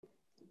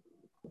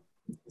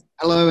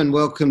Hello and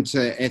welcome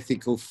to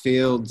Ethical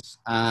Fields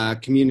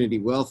Community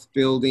Wealth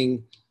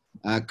Building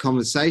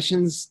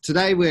Conversations.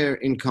 Today we're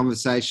in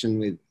conversation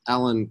with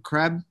Alan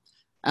Crabb.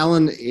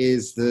 Alan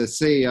is the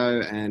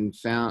CEO and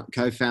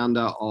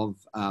co-founder of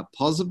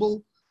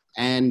Pozible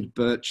and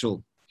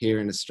Birchal here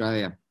in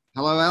Australia.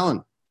 Hello,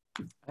 Alan.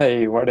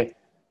 Hey, Wardy.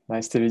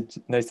 Nice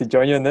to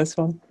join you in this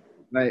one.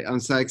 Mate, I'm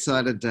so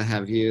excited to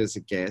have you as a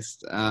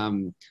guest.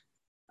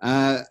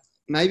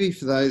 Maybe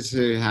for those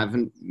who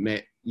haven't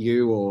met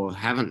you or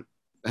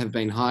have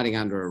been hiding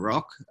under a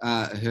rock,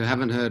 who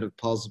haven't heard of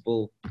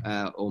Pozible,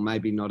 or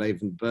maybe not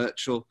even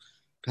Birchal,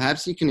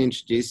 perhaps you can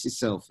introduce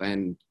yourself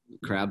and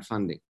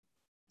crowdfunding.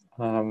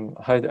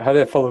 How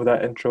do I follow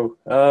that intro?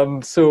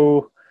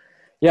 So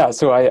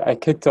I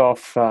kicked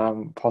off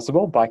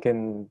Pozible back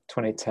in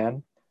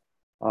 2010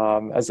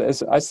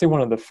 as I say one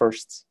of the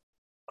first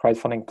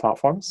crowdfunding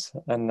platforms,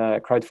 and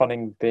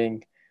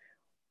crowdfunding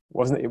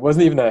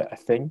wasn't even a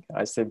thing.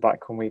 I say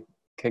back when we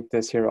kicked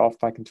this here off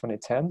back in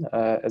 2010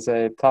 as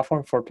a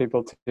platform for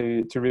people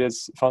to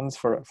raise funds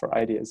for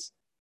ideas,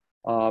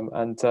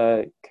 and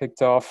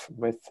kicked off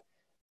with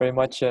very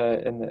much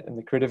in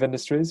the creative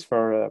industries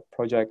for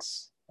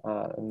projects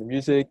in the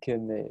music,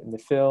 in the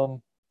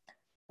film,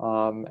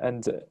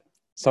 and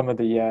some of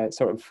the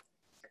sort of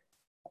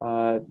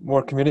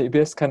more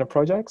community-based kind of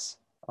projects,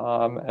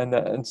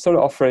 and sort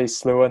of off very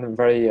slow and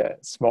very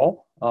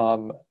small.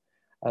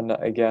 And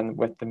again,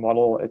 with the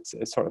model, it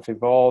sort of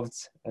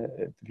evolved.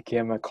 It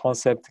became a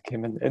concept,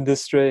 became an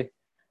industry,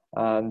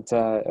 and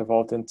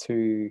evolved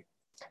into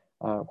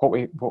what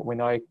we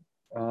now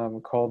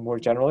call more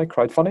generally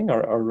crowdfunding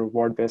or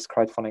reward-based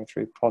crowdfunding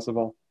through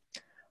Pozible.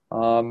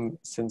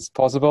 Since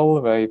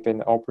Pozible, we've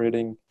been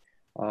operating.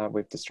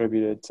 We've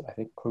distributed, I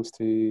think, close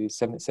to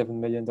 $77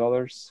 million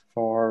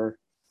for,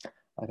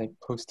 I think,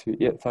 close to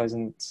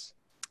 8,000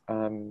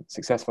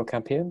 successful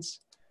campaigns.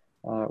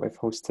 We've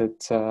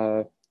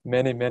hosted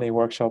many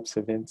workshops,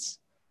 events,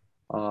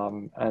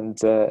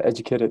 and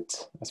educated,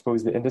 I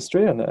suppose, the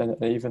industry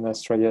and even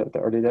Australia at the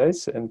early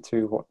days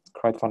into what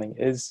crowdfunding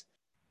is.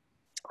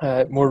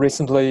 More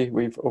recently,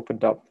 we've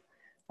opened up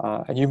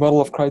a new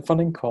model of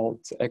crowdfunding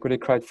called equity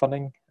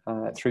crowdfunding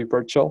through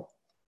Birchal,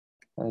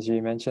 as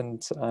you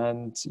mentioned.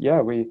 And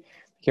yeah, we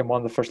became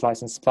one of the first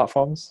licensed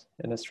platforms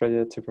in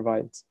Australia to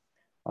provide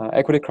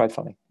equity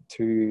crowdfunding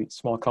to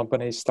small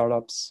companies,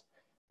 startups,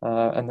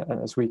 and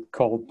as we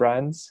call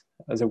brands,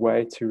 as a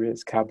way to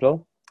raise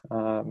capital,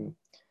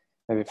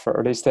 maybe for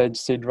early stage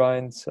seed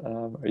rounds,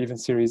 or even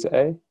Series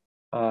A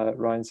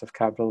rounds of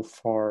capital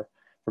for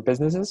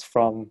businesses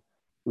from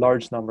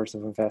large numbers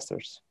of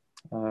investors,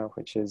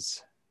 which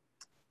is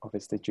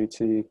obviously due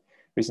to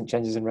recent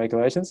changes in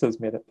regulations has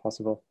made it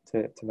possible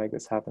to make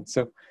this happen.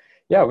 So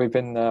yeah, we've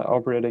been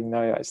operating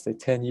now, I'd say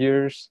 10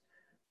 years.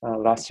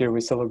 Last year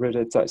we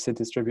celebrated actually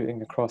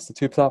distributing across the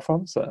two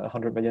platforms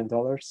 $100 million.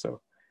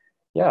 So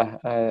yeah,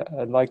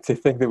 I'd like to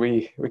think that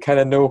we kind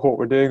of know what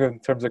we're doing in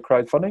terms of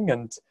crowdfunding,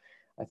 and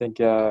I think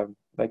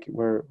like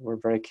we're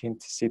very keen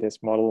to see this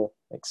model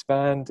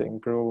expand and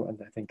grow,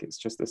 and I think it's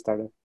just the start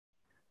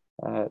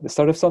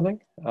of something,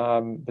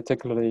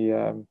 particularly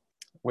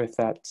with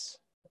that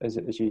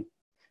as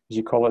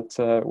you call it,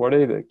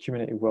 Wardy, the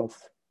community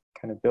wealth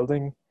kind of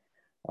building,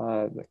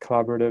 the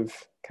collaborative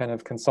kind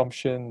of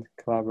consumption,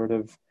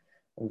 collaborative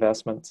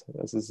investment.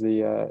 This is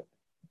the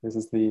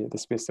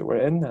space that we're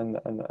in, and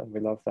we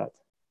love that.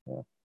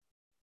 Yeah.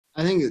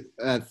 I think,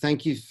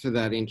 thank you for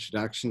that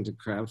introduction to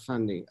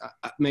crowdfunding.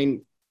 I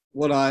mean,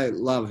 what I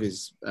love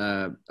is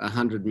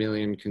 100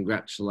 million,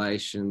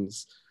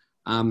 congratulations.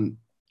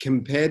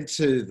 Compared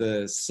to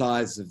the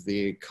size of the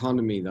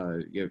economy,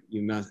 though,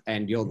 you must,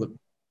 and you're the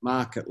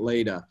market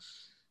leader,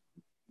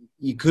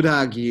 you could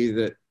argue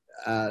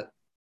that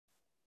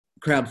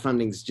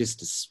crowdfunding is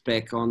just a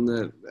speck on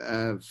the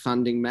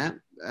funding map.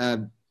 I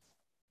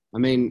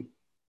mean,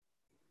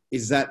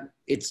 is that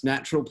its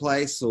natural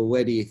place, or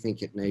where do you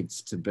think it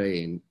needs to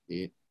be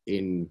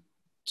in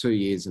 2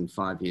 years and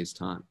 5 years'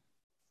 time?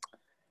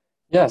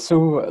 Yeah, so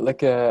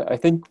like I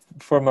think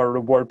from a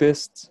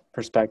reward-based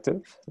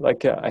perspective,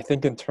 like I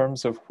think in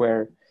terms of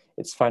where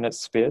it's found its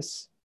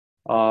space,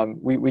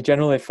 we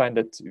generally find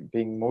it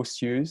being most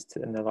used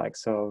in the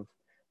likes of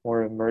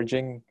more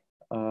emerging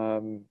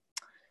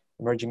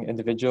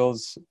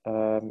individuals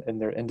in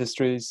their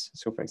industries.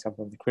 So for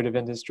example, in the creative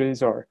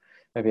industries, or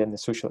maybe in the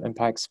social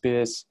impact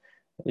space,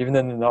 even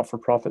in the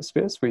not-for-profit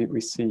space, we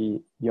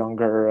see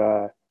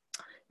younger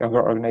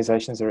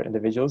organizations or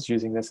individuals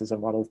using this as a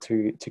model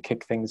to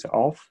kick things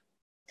off.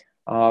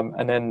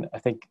 And then I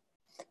think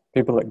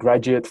people that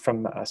graduate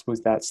from, I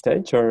suppose, that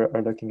stage are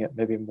looking at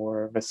maybe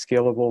more of a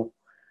scalable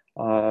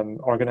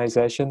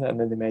organization, and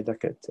then they may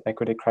look at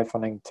equity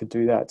crowdfunding to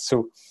do that.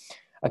 So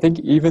I think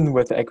even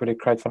with equity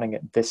crowdfunding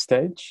at this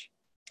stage,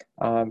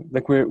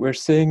 like we're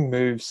seeing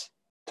moves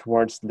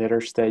towards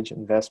later stage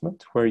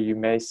investment where you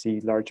may see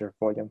larger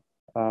volume.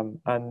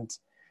 And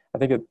I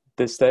think at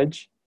this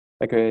stage,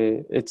 like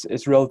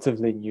it's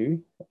relatively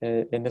new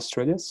in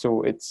Australia,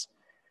 so it's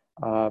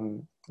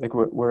like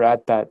we're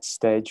at that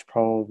stage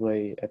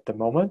probably at the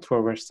moment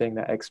where we're seeing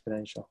that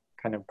exponential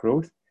kind of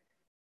growth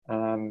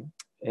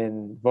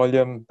in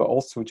volume, but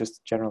also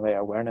just generally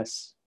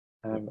awareness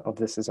of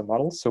this as a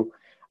model. So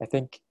I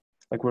think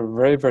like we're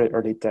very, very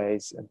early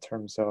days in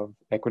terms of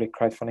equity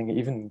crowdfunding,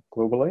 even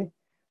globally,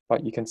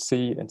 but you can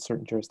see in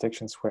certain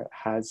jurisdictions where it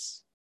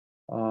has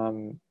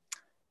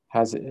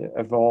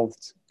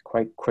evolved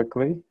quite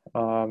quickly,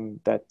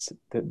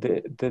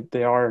 that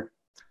they are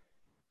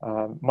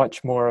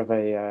much more of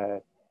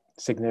a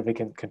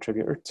significant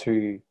contributor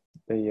to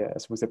the, I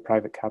suppose, the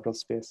private capital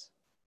space.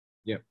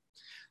 Yep.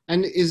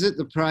 And is it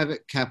the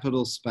private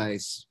capital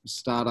space,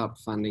 startup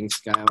funding,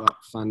 scale up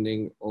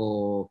funding,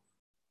 or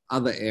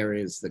other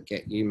areas that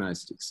get you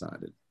most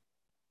excited?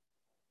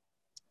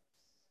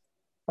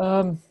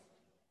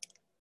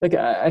 Like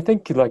I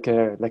think like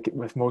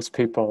with most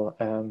people,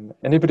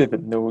 anybody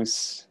that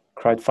knows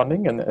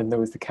crowdfunding and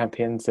knows the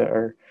campaigns that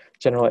are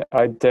generally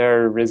out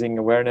there raising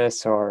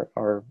awareness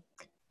or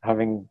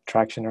having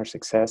traction or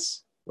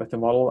success with the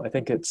model, I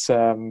think it's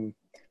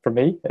for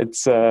me,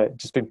 it's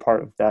just been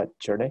part of that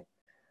journey.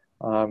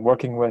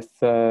 Working with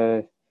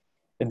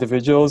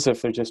individuals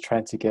if they're just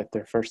trying to get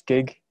their first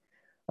gig,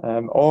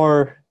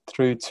 or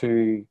through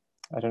to,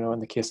 I don't know, in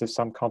the case of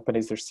some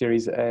companies, their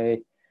Series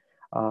A,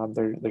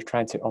 they're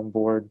trying to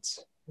onboard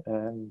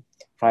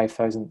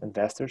 5,000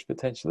 investors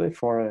potentially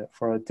for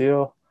a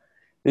deal.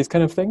 These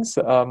kind of things,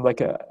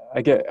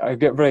 I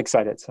get very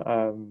excited.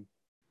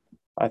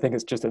 I think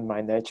it's just in my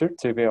nature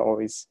to be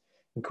always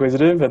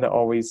inquisitive and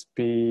always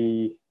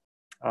be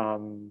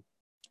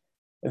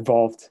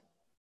involved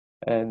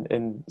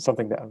in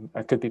something that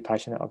I could be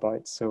passionate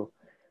about. So,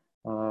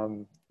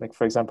 like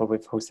for example,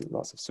 we've hosted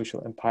lots of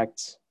social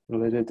impact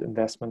related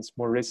investments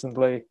more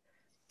recently.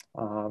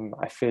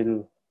 I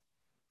feel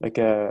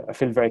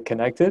very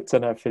connected,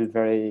 and I feel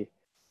very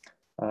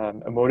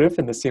emotive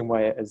in the same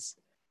way as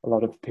a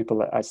lot of people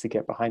that actually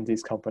get behind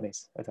these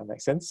companies, if that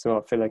makes sense. So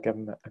I feel like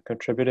I'm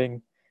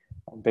contributing,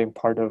 I'm being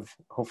part of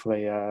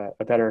hopefully a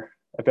better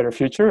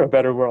future, a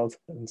better world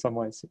in some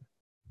ways.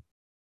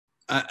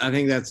 I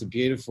think that's a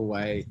beautiful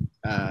way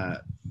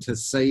to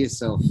see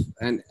yourself.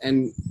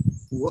 And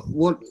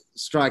what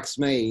strikes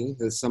me,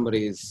 as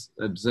somebody who's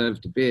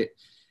observed a bit,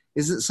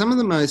 is that some of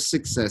the most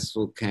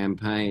successful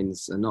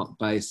campaigns are not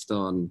based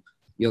on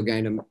you're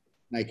going to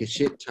make a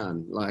shit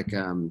ton, like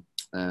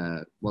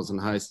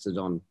wasn't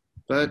hosted on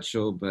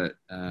Virtual, but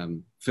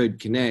Food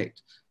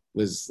Connect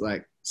was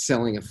like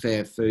selling a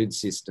fair food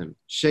system.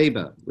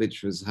 Sheba,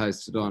 which was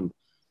hosted on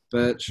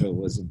Virtual,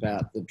 was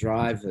about the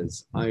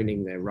drivers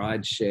owning their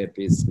rideshare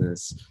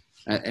business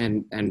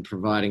and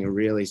providing a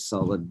really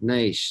solid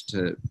niche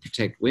to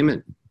protect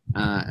women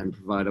and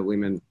provide a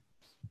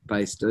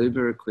women-based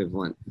Uber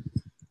equivalent.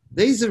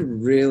 These are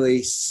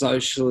really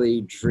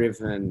socially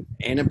driven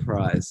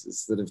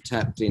enterprises that have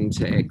tapped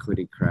into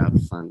equity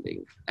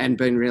crowdfunding and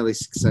been really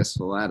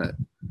successful at it.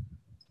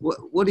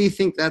 What do you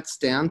think that's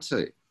down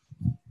to?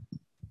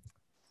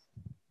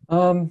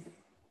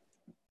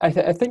 I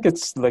think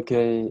it's like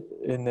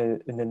in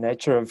the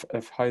nature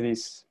of how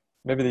these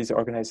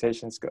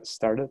organizations got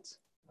started.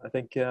 I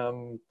think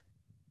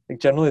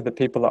generally the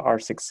people that are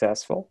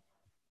successful,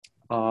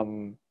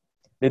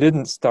 they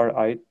didn't start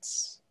out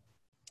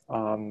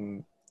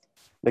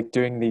like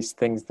doing these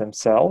things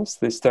themselves.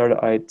 They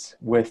started out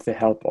with the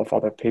help of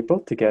other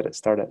people to get it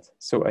started.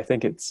 So I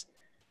think it's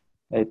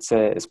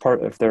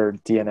part of their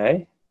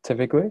DNA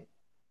typically,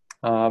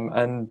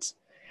 and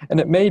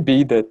it may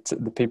be that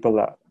the people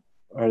that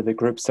are the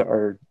groups that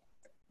are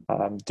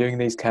doing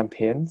these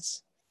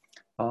campaigns,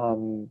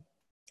 they're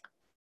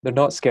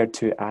not scared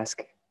to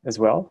ask as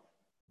well,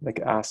 like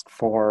ask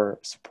for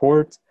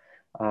support,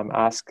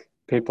 ask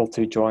people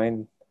to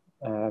join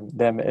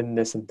them in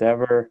this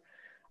endeavor,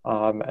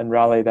 and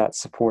rally that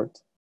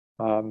support.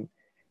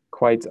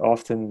 Quite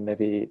often,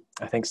 maybe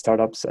I think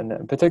startups,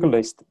 and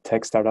particularly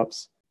tech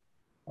startups,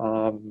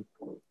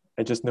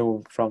 I just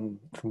know from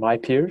my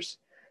peers,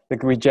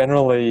 like we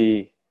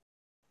generally,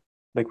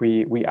 like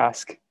we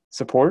ask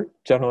support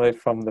generally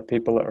from the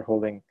people that are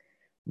holding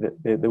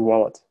the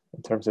wallet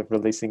in terms of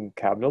releasing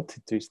capital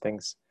to do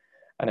things.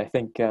 And I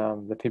think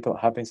the people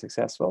that have been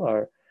successful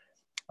are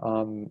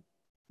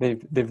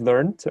they've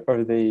learned,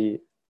 or they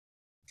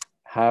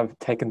have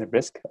taken the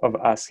risk of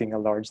asking a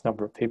large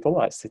number of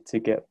people actually to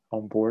get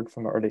on board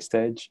from an early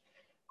stage,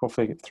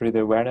 hopefully through the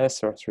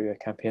awareness or through a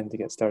campaign to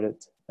get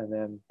started, and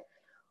then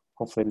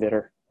hopefully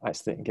later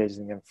actually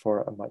engaging them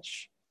for a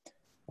much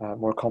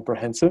more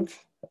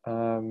comprehensive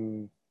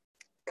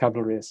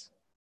capital raise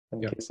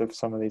in the case of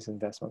some of these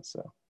investments.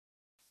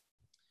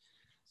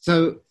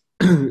 So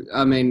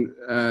I mean,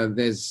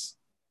 there's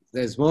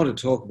more to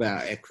talk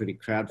about equity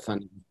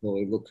crowdfunding before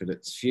we look at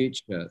its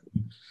future.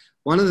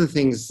 One of the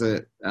things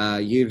that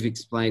you've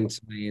explained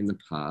to me in the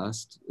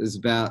past is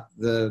about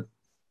the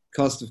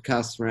cost of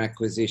customer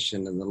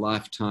acquisition and the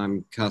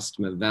lifetime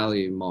customer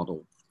value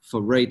model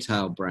for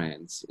retail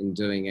brands in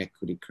doing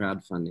equity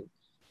crowdfunding.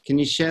 Can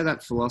you share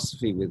that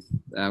philosophy with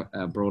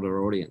our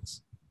broader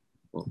audience?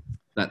 Well,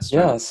 that's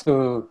yeah.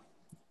 So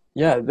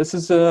Yeah, this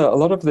is a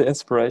lot of the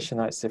inspiration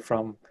I say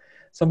from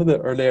some of the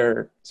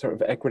earlier sort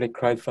of equity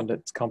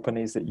crowdfunded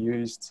companies that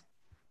used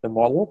the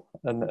model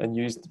and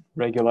used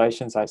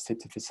regulations, I say,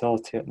 to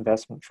facilitate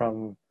investment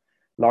from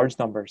large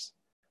numbers,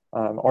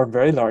 or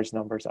very large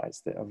numbers, I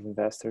say, of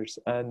investors.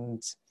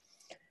 And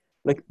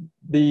like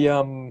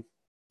the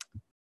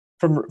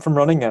from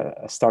running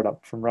a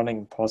startup, from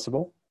running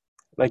Possible,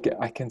 like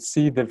I can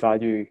see the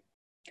value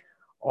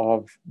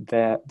of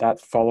that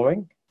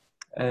following,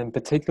 and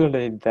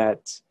particularly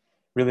that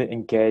really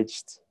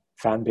engaged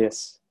fan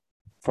base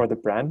for the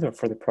brand or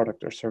for the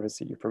product or service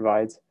that you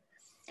provide.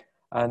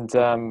 And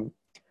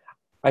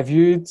I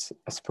viewed,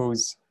 I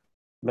suppose,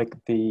 like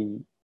the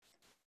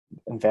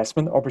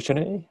investment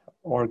opportunity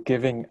or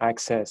giving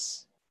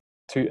access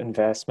to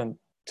investment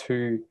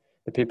to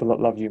the people that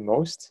love you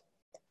most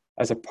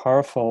as a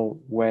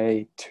powerful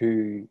way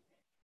to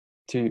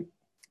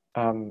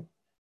um,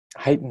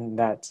 heighten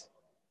that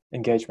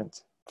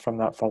engagement from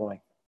that following.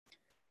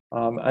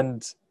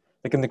 And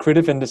like in the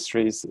creative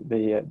industries,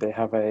 they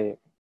have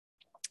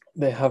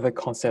a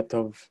concept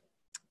of,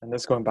 and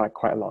this going back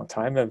quite a long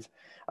time, of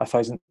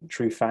 1,000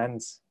 true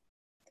fans.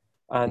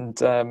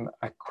 And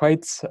I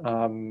quite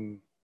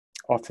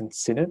often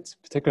seen it,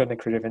 particularly in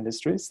the creative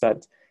industries,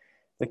 that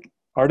like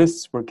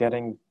artists were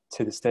getting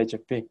to the stage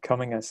of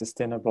becoming a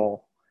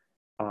sustainable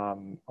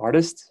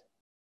artist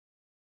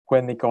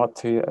when they got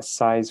to a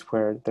size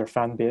where their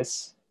fan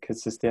base could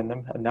sustain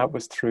them, and that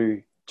was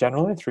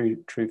generally through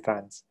true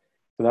fans.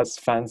 So that's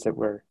fans that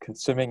were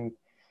consuming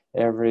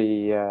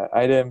every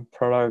item,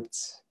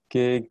 product,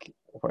 gig,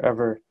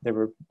 whatever they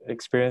were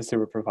experience they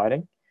were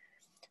providing,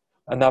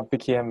 and that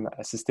became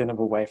a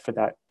sustainable way for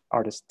that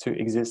artist to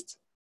exist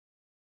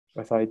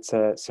without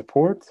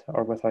support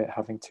or without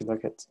having to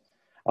look at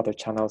other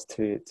channels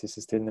to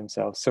sustain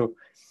themselves. So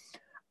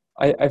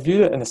I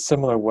view it in a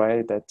similar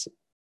way that,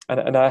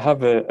 and I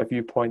have a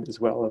viewpoint as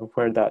well of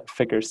where that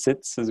figure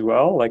sits as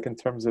well, like in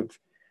terms of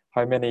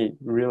how many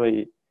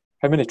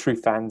true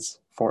fans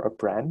for a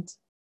brand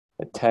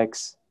it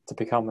takes to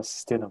become a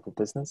sustainable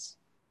business,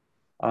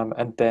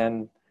 and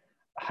then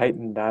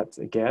heighten that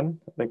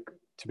again, like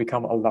to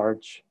become a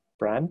large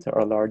brand or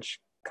a large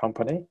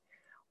company.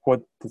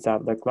 What does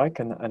that look like,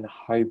 and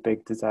how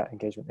big does that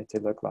engagement need to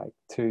look like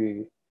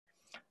to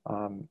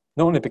not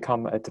only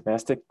become a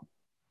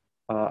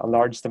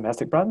large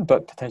domestic brand,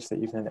 but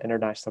potentially even an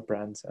international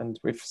brand? And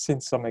we've seen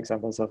some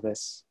examples of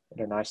this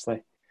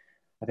internationally.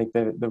 I think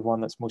the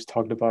one that's most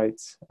talked about,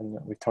 and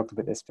we've talked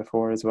about this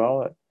before as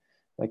well,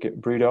 like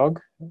at Brewdog,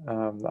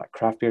 that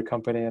craft beer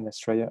company in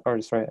Australia, or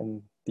sorry,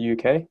 in the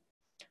UK,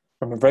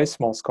 from a very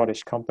small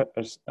Scottish company,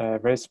 a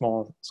very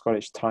small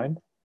Scottish town.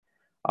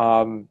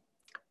 Um,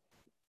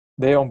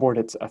 they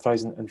onboarded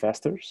 1,000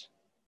 investors,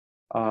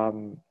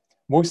 um,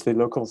 mostly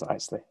locals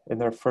actually. In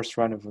their first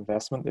round of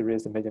investment, they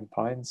raised £1 million.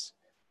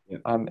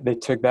 Yeah. They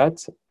took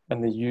that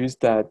and they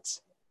used that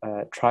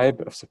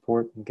tribe of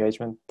support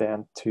engagement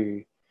then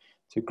to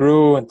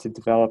grow and to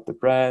develop the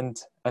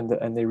brand,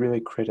 and they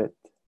really created.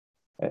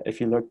 If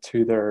you look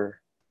to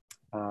their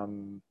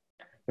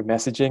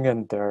messaging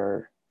and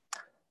their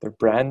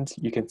brand,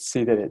 you can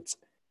see that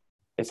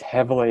it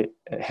heavily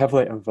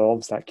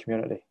involves that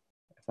community.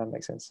 If that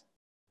makes sense.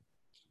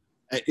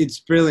 It's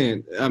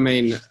brilliant. I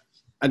mean,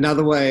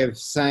 another way of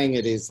saying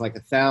it is like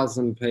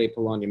 1,000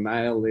 people on your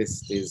mail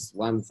list is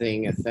one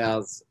thing.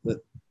 1,000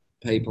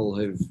 people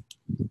who've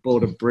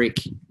bought a brick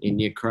in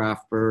your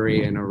craft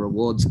brewery and a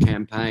rewards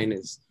campaign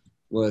is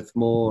worth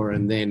more.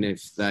 And then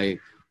if they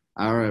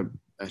are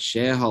a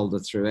shareholder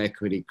through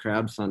equity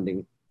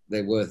crowdfunding,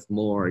 they're worth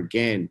more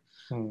again.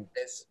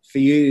 For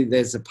you,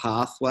 there's a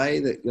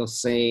pathway that you're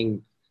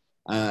seeing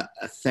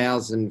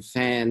 1,000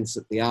 fans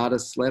at the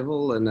artist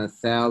level and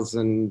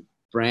 1,000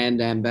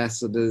 brand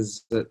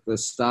ambassadors at the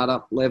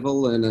startup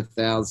level and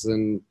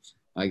 1,000,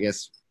 I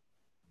guess,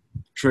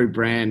 true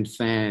brand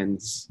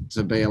fans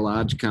to be a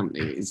large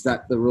company. Is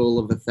that the rule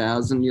of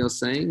 1,000 you're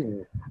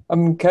seeing?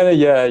 I'm kind of,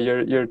 yeah.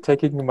 You're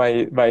taking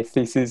my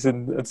thesis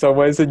in some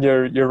ways, and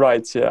you're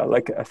right. Yeah,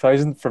 like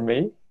 1,000 for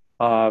me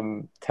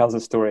tells a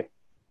story.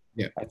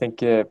 Yeah, I think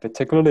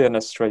particularly in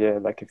Australia,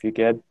 like if you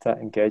get that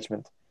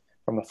engagement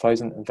from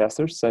 1,000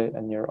 investors, say,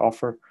 in your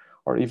offer,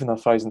 or even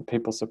 1,000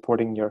 people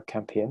supporting your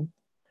campaign,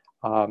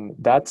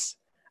 that's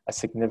a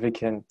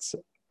significant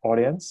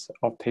audience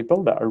of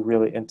people that are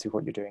really into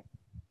what you're doing.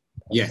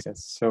 That yeah, makes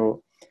sense.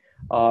 So,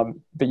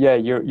 but yeah,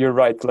 you're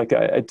right. Like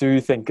I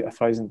do think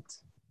 1,000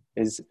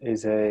 is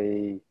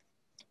a,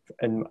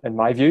 in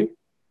my view,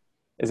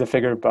 is a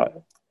figure,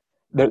 but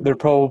there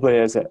probably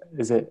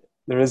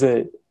there is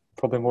a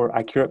probably more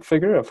accurate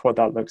figure of what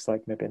that looks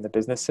like maybe in the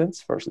business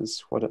sense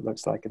versus what it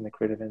looks like in the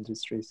creative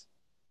industries.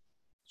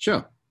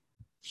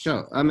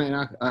 sure. I mean,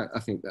 I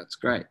think that's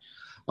great.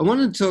 I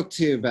want to talk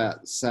to you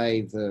about,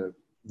 say, the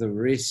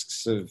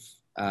risks of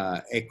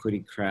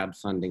equity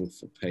crowdfunding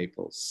for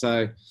people.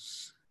 So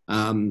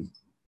a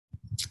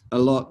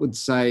lot would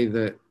say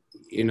that,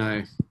 you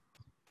know,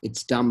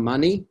 it's dumb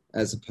money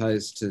as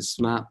opposed to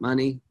smart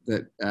money,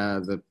 that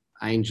the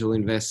angel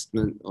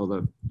investment or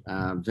the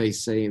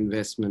VC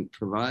investment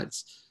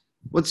provides.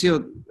 What's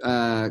your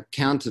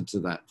counter to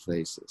that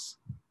thesis?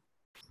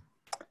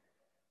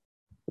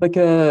 Like,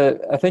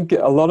 I think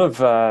a lot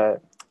of, I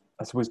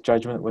suppose,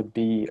 judgment would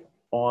be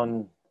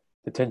on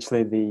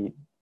potentially the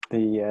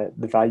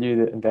value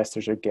that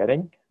investors are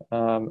getting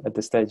at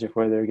the stage of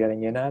where they're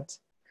getting in at.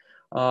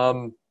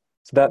 So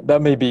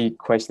that may be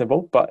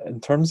questionable, but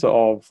in terms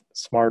of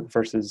smart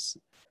versus,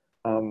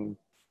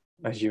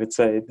 as you would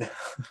say,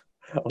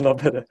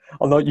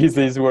 I'll not use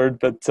these words,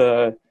 but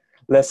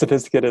less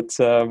sophisticated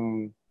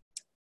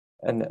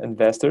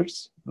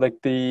investors. Like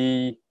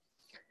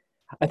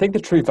I think the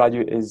true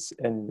value is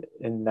in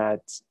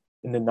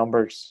the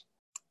numbers.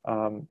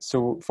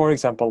 So, for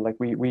example, like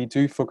we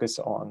do focus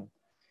on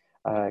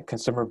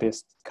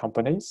consumer-based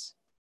companies,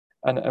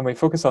 and we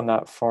focus on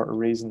that for a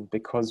reason,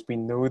 because we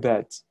know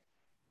that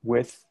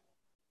with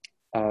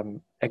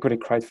equity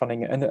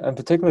crowdfunding, and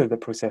particularly the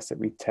process that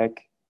we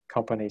take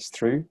companies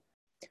through,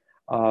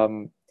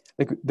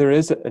 like there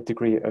is a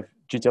degree of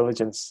due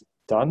diligence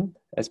done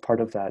as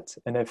part of that.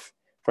 And if,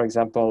 for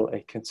example, a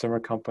consumer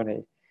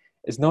company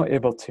is not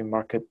able to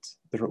market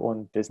their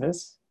own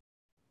business,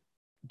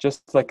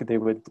 just like they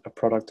would a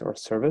product or a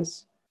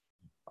service,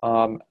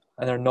 and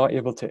they're not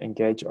able to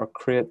engage or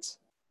create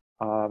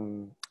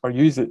or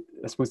use it,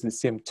 I suppose, the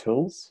same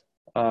tools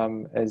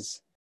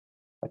as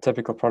a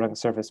typical product and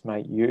service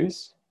might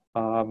use.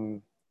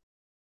 And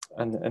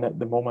at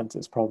the moment,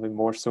 it's probably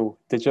more so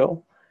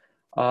digital.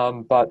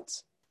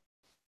 But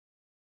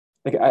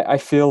like I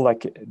feel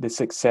like the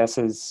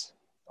successes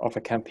of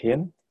a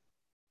campaign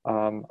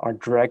are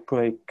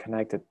directly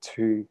connected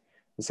to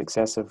the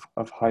success of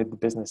how the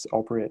business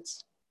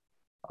operates.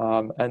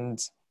 And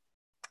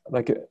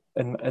like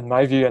in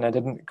my view, and I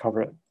didn't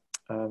cover it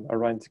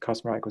around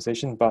customer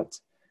acquisition, but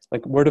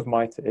like word of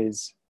mouth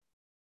is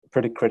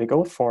pretty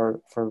critical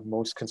for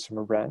most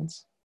consumer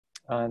brands.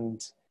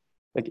 And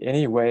like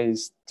any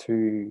ways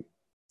to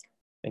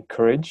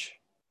encourage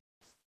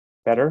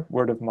better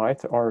word of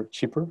mouth or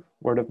cheaper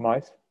word of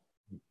mouth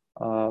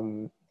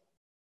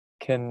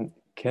can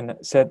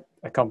set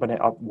a company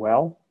up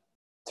well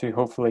to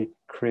hopefully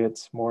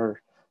create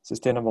more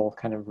sustainable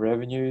kind of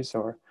revenues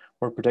or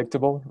more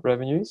predictable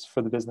revenues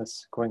for the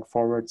business going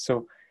forward.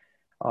 So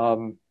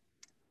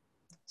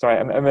sorry,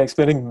 I'm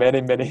explaining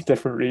many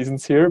different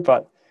reasons here,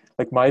 but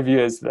like my view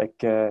is like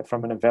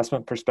from an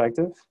investment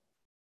perspective,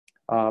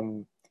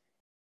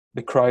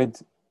 the crowd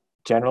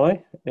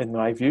generally, in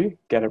my view,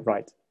 get it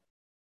right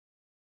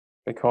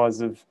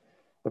because of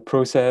the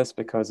process,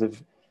 because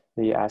of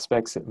the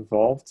aspects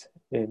involved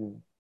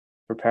in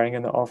preparing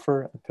an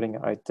offer and putting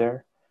it out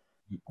there,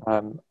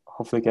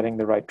 hopefully getting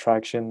the right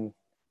traction,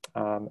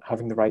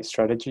 having the right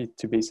strategy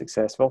to be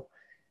successful.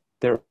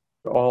 They're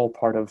all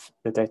part of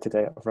the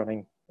day-to-day of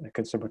running a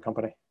consumer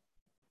company.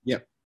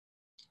 Yep.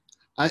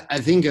 I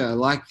think I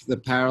like the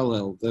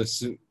parallel.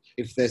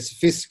 If they're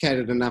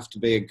sophisticated enough to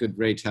be a good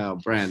retail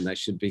brand, they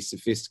should be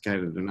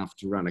sophisticated enough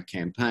to run a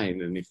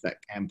campaign. And if that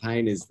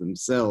campaign is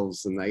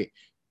themselves and they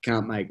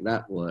can't make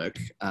that work,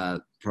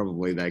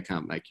 probably they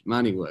can't make your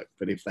money work.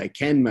 But if they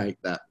can make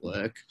that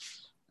work,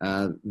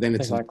 then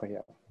it's exactly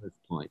a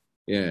point.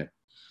 Yeah.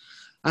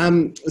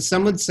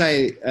 Some would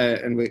say,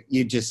 and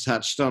you just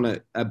touched on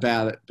it,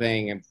 about it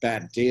being a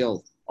bad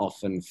deal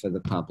often for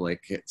the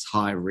public. It's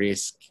high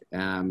risk,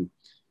 and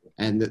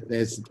that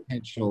there's the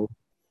potential,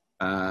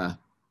 I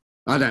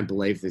don't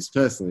believe this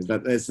personally,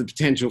 but there's the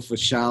potential for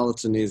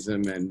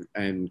charlatanism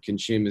and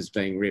consumers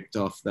being ripped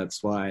off.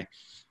 That's why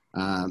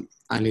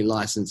only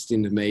licensed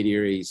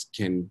intermediaries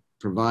can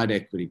provide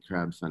equity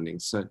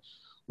crowdfunding. So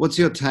what's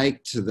your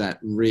take to that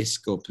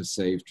risk or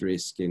perceived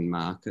risk in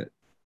market?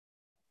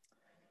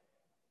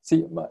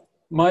 See,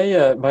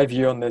 my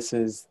view on this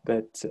is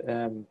that,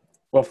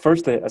 well,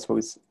 firstly, I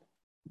suppose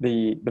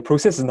the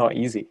process is not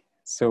easy.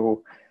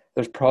 So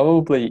there's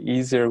probably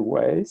easier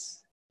ways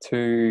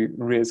to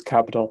raise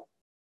capital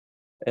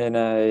in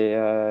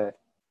a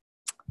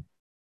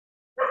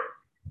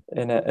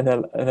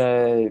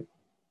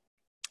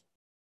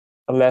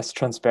less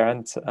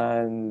transparent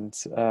and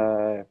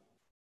how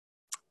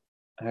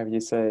do you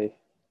say?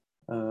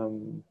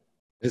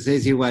 There's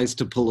easier ways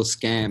to pull a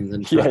scam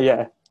than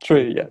yeah,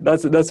 true. Yeah,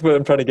 that's what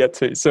I'm trying to get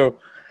to. So,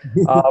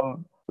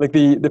 like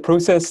the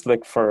process,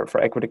 like for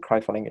equity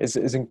crowdfunding, is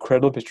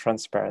incredibly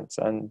transparent,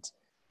 and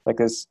like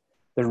there's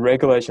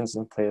regulations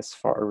in place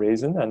for a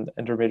reason, and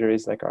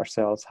intermediaries like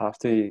ourselves have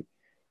to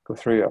go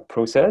through a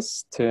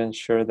process to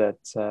ensure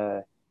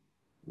that,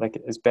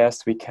 like as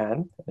best we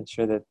can,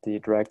 ensure that the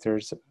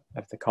directors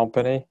of the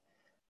company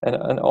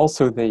and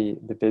also the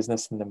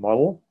business and the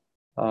model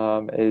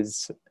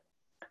is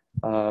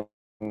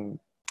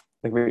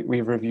like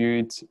we've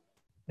reviewed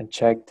and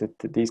checked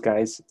that these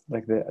guys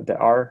like they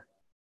are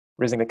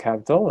raising the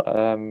capital.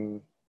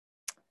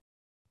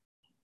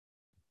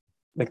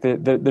 Like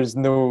there's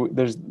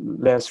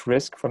less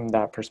risk from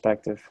that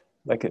perspective.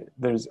 Like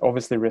there's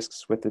obviously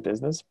risks with the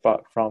business,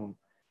 but from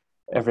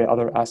every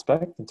other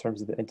aspect in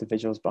terms of the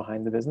individuals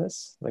behind the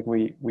business, like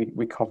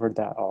we covered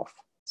that off.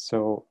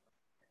 So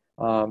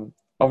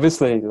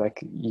Obviously,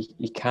 like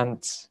you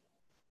can't,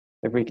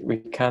 like we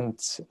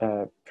can't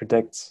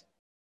predict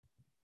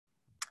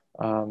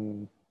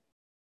um,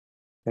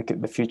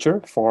 like the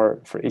future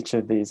for each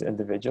of these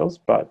individuals,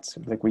 but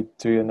like we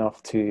do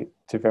enough to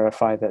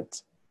verify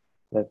that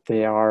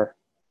they are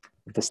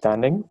the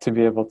standing to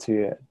be able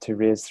to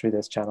raise through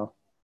this channel.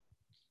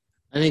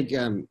 I think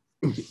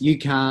you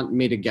can't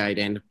mitigate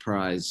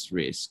enterprise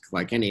risk.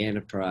 Like any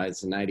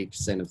enterprise, and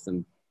 80% of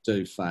them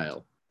do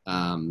fail.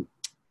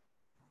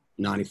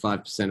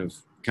 95% of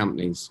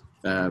companies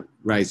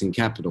raising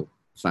capital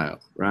fail,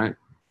 right?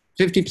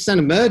 50%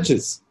 of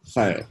mergers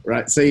fail,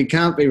 right? So you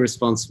can't be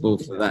responsible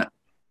for that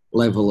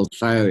level of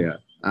failure.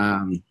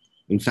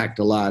 In fact,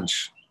 a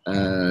large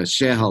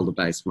shareholder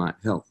base might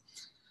help.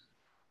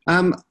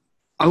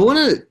 I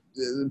want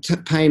to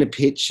paint a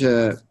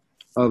picture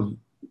of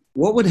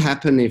what would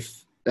happen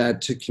if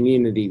to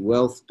community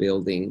wealth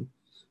building,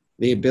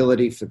 the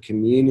ability for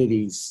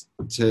communities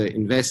to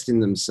invest in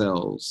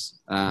themselves,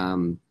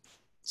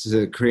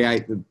 to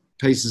create the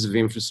pieces of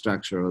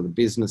infrastructure or the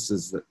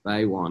businesses that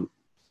they want.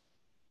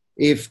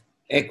 If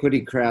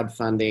equity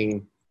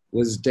crowdfunding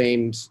was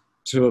deemed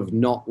to have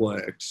not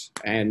worked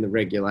and the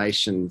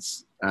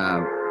regulations,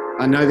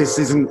 I know this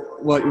isn't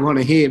what you want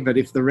to hear, but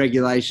if the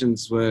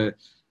regulations were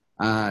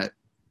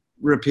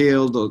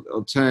repealed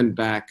or turned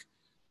back,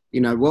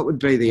 you know, what would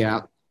be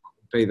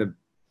the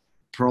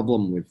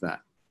problem with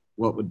that?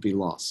 What would be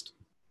lost?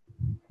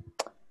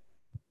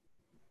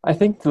 I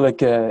think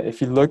like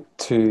if you look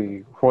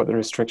to what the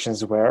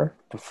restrictions were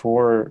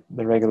before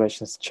the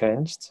regulations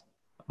changed,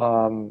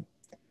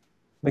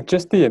 like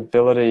just the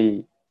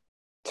ability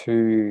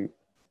to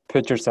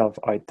put yourself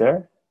out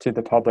there to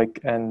the public,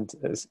 and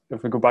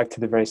if we go back to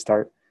the very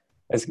start,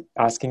 is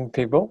asking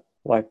people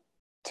like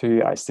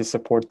to actually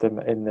support them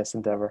in this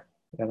endeavor,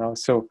 you know.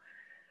 So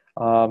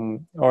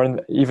or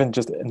even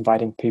just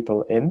inviting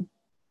people in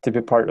to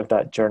be part of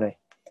that journey.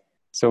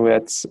 So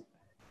it's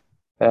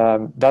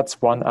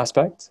that's one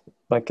aspect.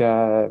 Like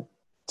so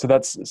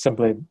that's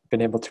simply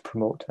being able to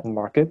promote and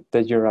market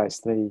that you're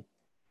actually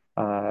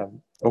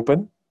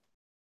open,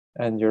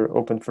 and you're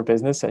open for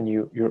business, and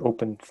you're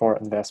open for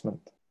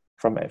investment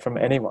from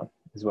anyone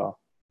as well.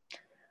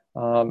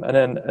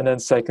 And then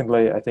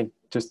secondly, I think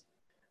just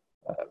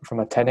from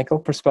a technical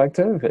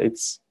perspective,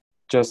 it's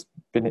just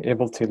being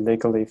able to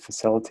legally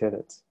facilitate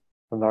it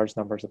for large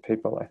numbers of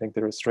people. I think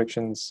the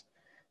restrictions,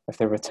 if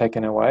they were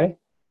taken away,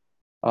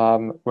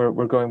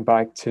 we're going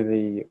back to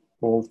the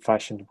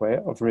old-fashioned way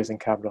of raising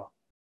capital,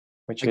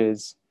 which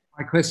is...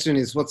 My question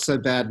is, what's so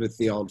bad with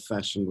the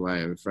old-fashioned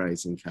way of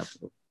raising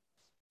capital?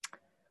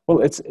 Well,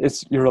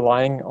 it's you're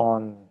relying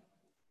on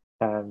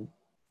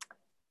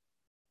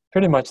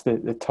pretty much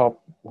the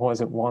top, what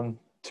is it,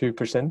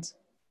 1-2%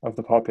 of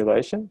the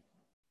population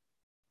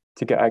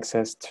to get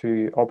access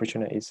to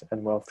opportunities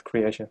and wealth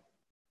creation.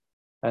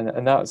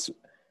 And that's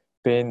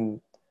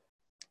been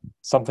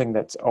something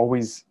that's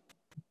always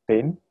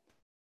been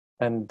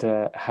and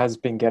has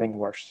been getting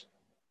worse,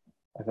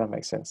 if that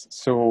makes sense.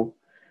 So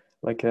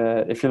like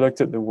if you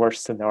looked at the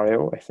worst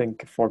scenario, I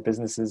think for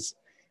businesses,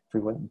 if we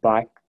went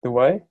back the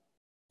way,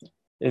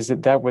 is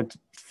that would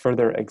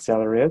further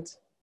accelerate.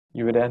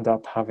 You would end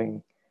up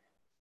having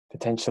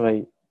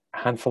potentially a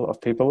handful of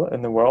people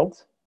in the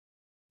world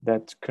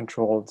that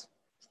controlled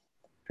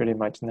pretty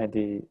much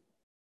 90%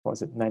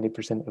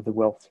 of the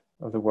wealth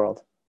of the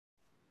world.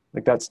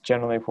 Like that's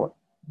generally what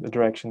the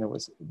direction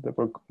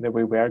that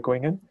we were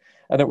going in,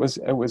 and it was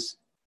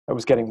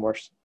getting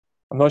worse.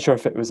 I'm not sure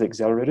if it was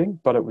accelerating,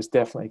 but it was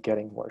definitely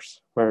getting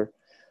worse, where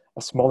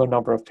a smaller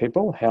number of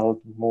people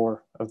held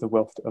more of the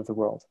wealth of the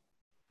world.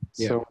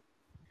 Yeah.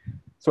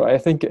 So I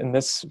think in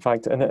this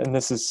fact, and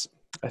this is,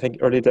 I think,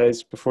 early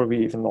days before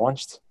we even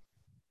launched,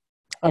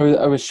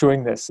 I was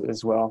showing this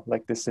as well,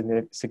 like the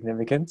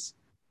significance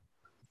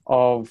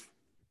of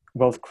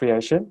wealth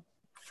creation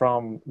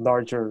from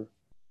larger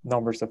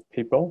numbers of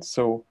people.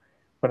 So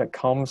when it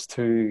comes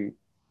to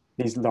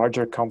these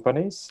larger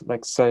companies,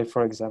 like say,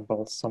 for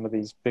example, some of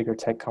these bigger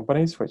tech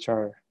companies, which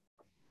are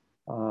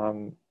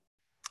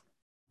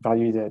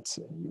valued at,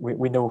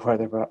 we know where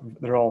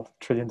they're all $1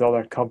 trillion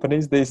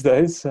companies these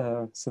days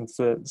since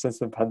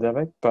the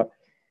pandemic. But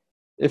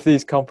if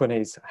these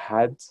companies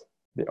had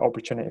the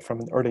opportunity from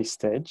an early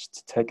stage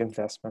to take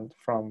investment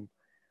from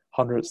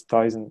hundreds of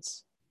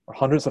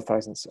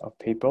thousands of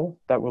people,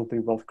 that will be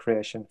wealth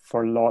creation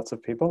for lots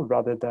of people,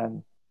 rather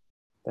than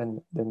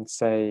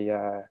say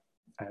I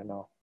don't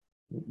know,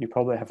 you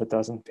probably have a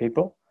dozen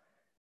people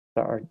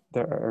that are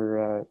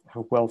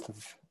have wealth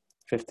of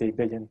 50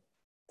 billion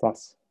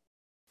plus,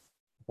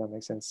 if that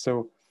makes sense.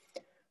 So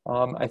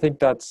I think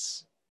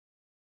that's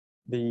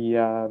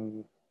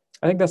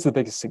the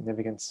biggest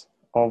significance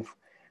of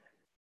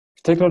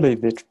particularly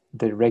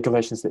the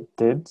regulations that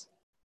did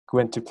go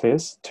into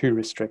place to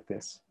restrict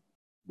this.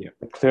 Yeah.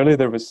 Clearly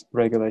there was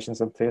regulations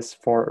in place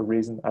for a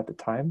reason at the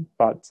time,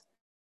 but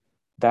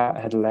that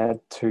had led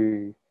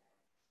to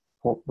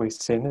what we've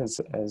seen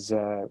as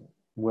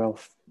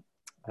wealth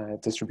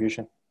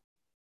distribution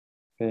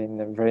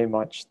being very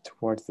much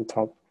towards the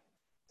top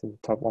to the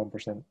top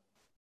 1%.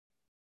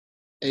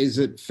 Is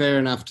it fair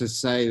enough to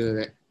say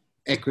that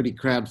equity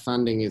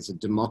crowdfunding is a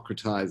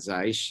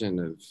democratization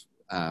of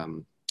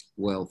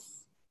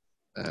wealth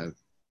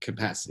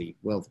capacity,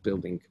 wealth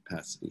building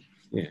capacity?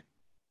 Yeah.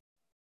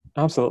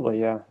 Absolutely,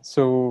 yeah.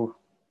 So,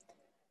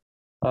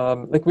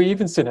 like we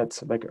even seen it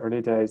like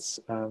early days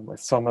with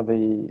some of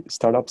the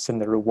startups in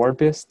the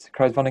reward-based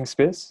crowdfunding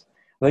space.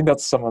 I think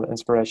that's some of the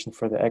inspiration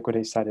for the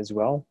equity side as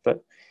well.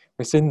 But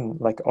we've seen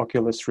like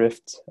Oculus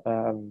Rift,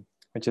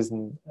 which is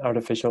an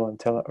artificial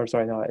intelligence, or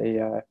sorry, not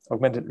a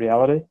augmented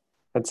reality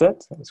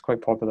headset. It's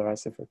quite popular, I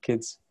say, for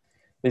kids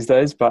these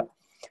days. But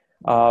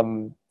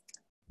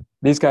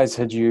these guys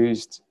had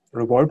used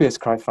reward-based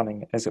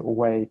crowdfunding as a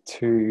way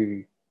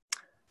to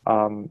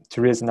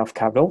raise enough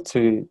capital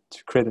to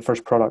create the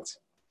first product.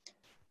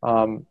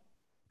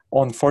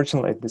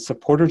 Unfortunately, the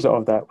supporters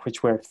of that,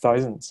 which were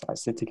thousands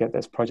actually to get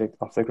this project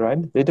off the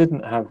ground, they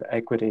didn't have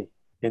equity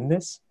in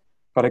this,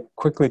 but it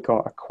quickly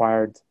got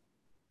acquired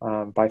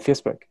by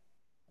Facebook.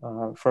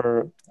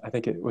 I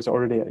think it was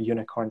already a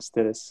unicorn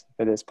status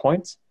at this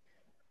point.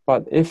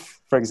 But if,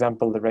 for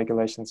example, the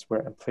regulations were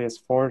in place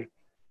for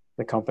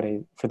that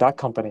company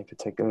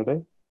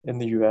particularly in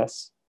the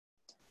US,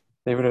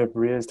 they would have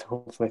raised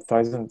hopefully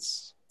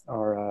thousands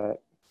or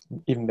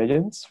even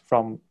millions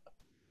from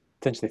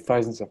potentially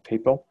thousands of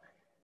people.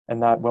 And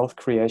that wealth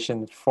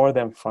creation for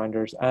them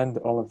founders and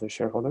all of their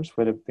shareholders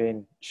would have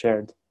been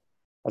shared,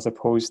 as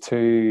opposed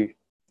to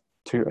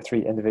 2 or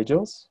 3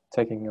 individuals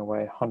taking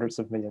away hundreds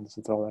of millions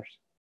of dollars.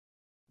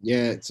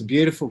 Yeah, it's a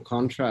beautiful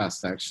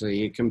contrast, actually.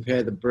 You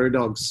compare the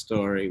Brewdog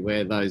story,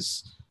 where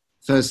those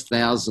first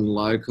 1,000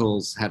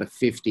 locals had a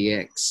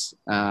 50x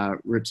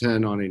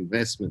return on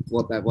investment,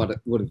 what it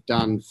would have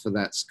done for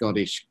that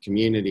Scottish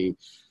community,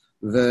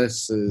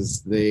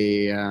 versus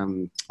the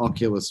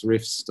Oculus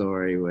Rift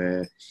story,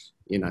 where,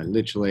 you know,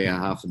 literally a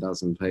half a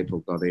dozen people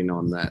got in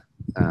on that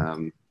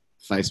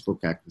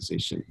Facebook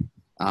acquisition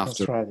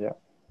after. That's right, yeah.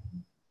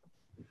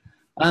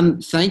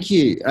 Thank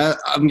you.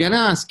 I'm going to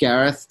ask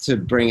Gareth to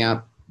bring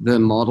up the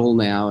model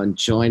now and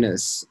join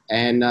us.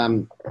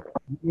 And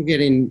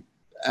we'll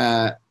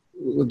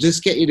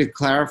just get you to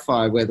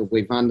clarify whether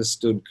we've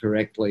understood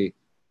correctly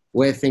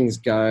where things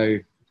go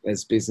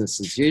as business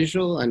as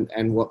usual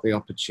and what the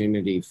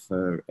opportunity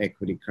for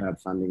equity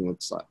crowdfunding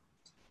looks like.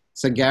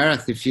 So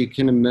Gareth, if you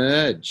can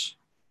emerge.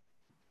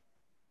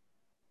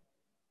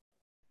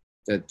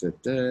 Da, da,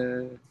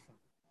 da.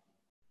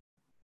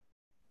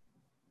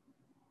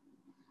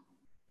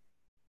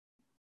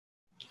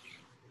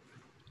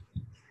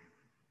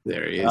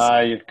 There he is.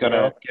 You've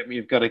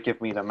got to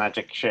give me the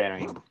magic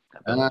sharing.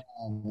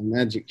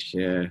 Magic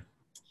share.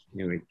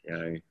 Here we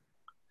go.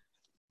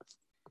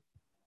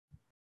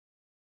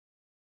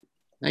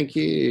 Thank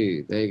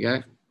you. There you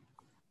go.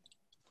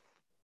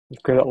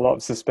 You've created a lot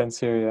of suspense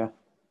here,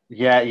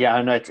 yeah. Yeah,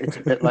 I know. It's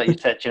a bit like you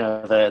said, you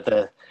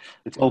know,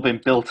 it's all been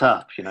built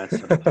up, you know.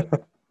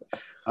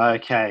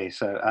 Okay,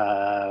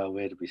 so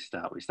where did we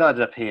start? We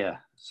started up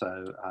here.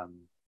 So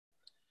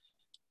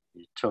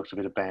you talked a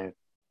bit about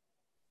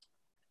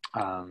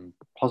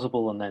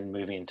possible and then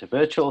moving into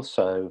virtual.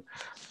 So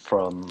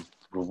from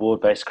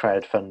reward-based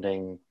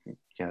crowdfunding, you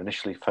know,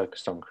 initially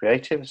focused on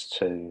creatives,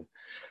 to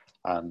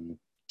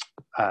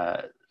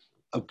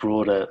a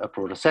broader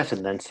set,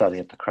 and then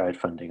starting up the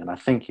crowdfunding. And I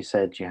think you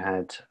said you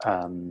had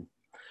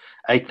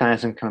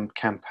 8,000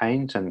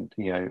 campaigns and,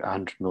 you know,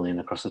 100 million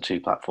across the 2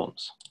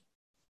 platforms,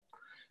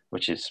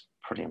 which is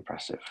pretty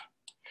impressive.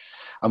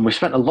 And we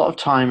spent a lot of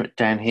time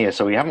down here,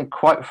 so we haven't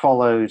quite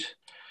followed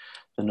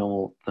the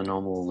normal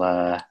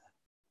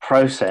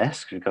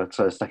process. We got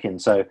so stuck in.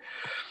 So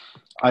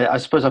I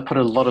suppose I put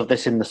a lot of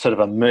this in the sort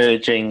of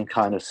emerging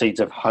kind of seeds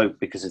of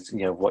hope, because it's,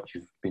 you know, what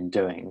you've been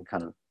doing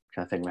kind of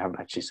thing. We haven't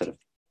actually sort of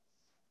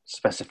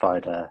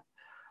specified a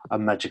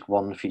magic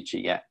wand feature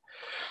yet.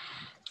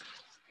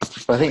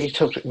 But I think you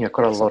talked, you know,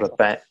 quite a lot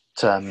about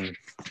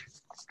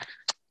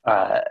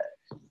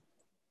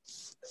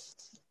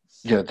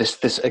you know, this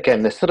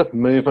sort of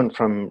movement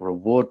from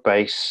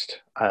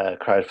reward-based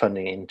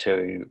crowdfunding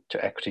into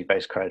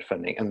equity-based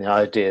crowdfunding, and the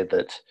idea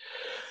that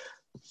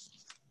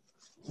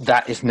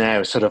is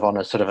now sort of on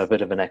a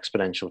bit of an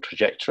exponential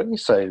trajectory.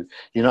 So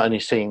you're not only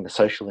seeing the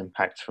social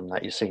impacts from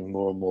that, you're seeing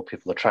more and more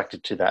people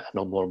attracted to that,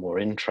 and more and more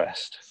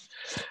interest.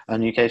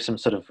 And you gave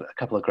a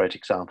couple of great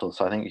examples.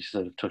 So I think you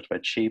sort of talked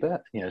about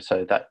Shiba, you know,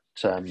 so that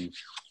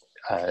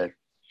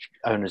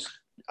owners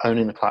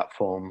owning the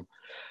platform,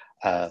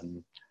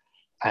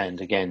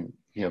 and again,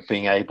 you know,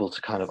 being able to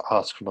kind of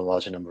ask from a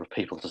larger number of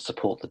people to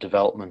support the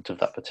development of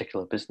that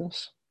particular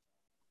business.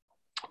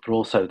 But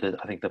also,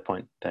 I think the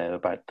point there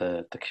about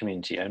the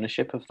community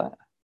ownership of that.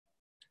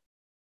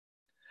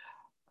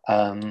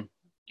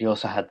 You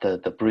also had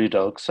the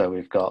Brewdog, so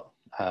we've got,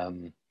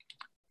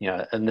 you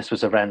know, and this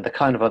was around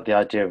the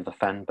idea of the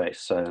fan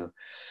base. So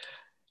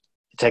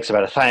it takes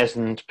about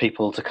 1,000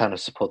 people to kind of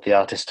support the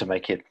artist to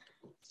make it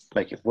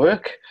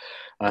work.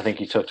 And I think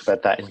you talked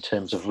about that in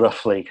terms of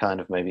roughly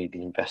kind of maybe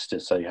the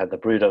investors. So you had the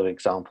Brewdog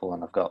example,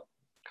 and I've got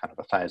kind of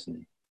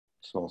 1,000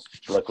 small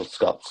local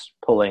Scots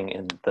pulling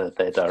in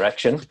their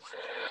direction.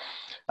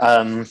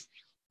 And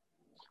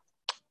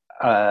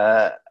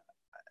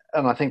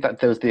I think that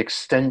there was the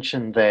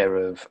extension there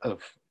of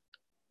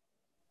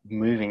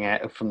moving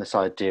out from this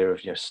idea of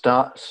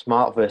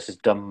smart versus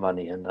dumb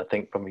money. And I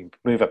think when we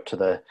move up to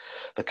the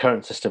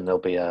current system, there'll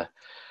be the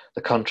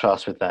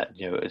contrast with that.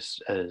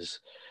 As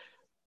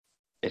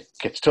it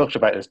gets talked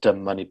about as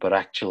dumb money, but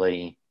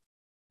actually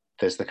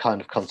there's the kind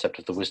of concept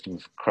of the wisdom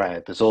of the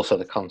crowd. There's also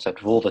the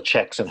concept of all the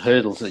checks and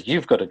hurdles that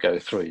you've got to go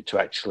through to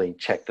actually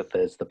check that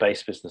there's the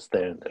base business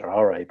there and they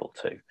are able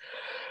to.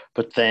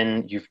 But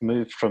then you've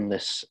moved from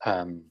this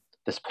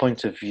this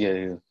point of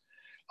view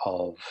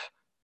of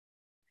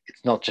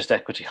it's not just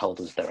equity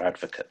holders, they're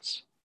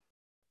advocates.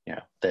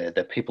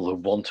 They're people who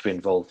want to be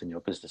involved in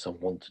your business and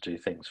want to do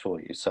things for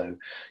you. So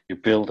you're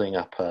building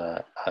up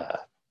a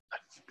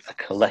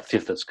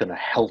collective that's going to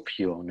help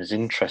you and is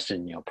interested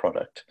in your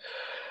product.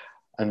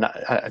 And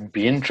I'd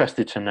be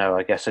interested to know,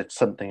 I guess it's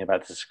something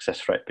about the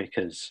success rate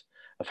because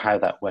of how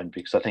that went,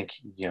 because I think,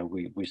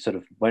 we sort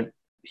of went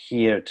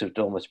here to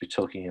almost be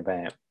talking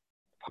about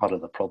part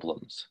of the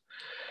problems.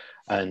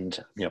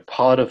 And,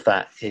 part of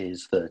that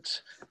is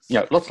that,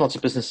 lots and lots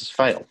of businesses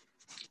fail.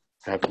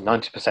 We have a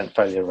 90%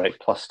 failure rate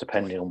plus,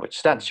 depending on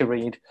which stats you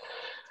read.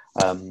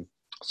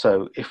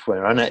 So if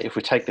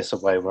we take this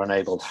away, we're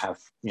unable to have,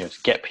 to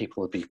get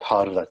people to be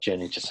part of that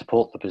journey, to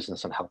support the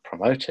business and help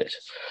promote it.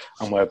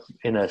 And we're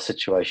in a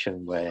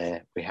situation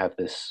where we have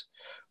this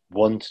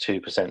 1 to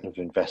 2% of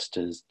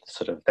investors,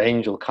 sort of the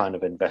angel kind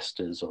of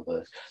investors or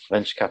the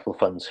venture capital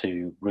funds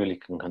who really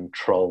can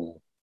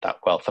control that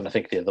wealth. And I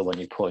think the other one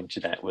you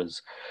pointed out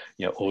was,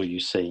 or you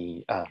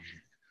see,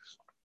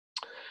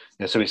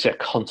 so we see a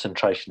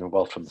concentration of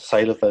wealth from the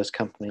sale of those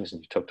companies,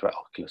 and you talked about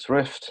Oculus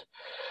Rift,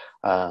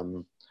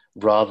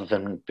 rather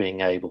than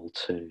being able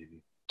to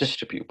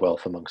distribute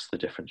wealth amongst the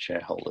different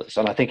shareholders.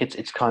 And I think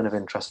it's kind of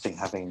interesting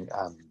having,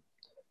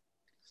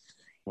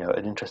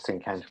 an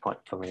interesting counterpoint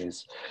for me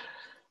is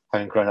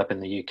having grown up in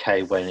the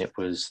UK when it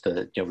was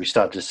we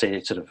started to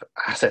see sort of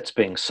assets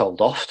being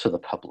sold off to the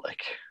public.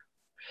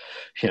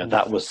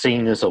 That was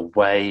seen as a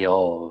way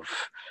of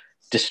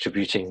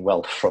distributing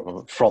wealth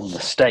from the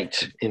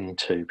state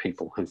into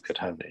people who could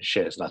own its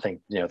shares. And I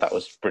think, that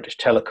was British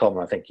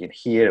Telecom. I think in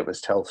here it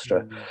was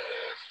Telstra.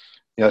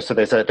 Mm-hmm. So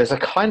there's a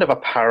kind of a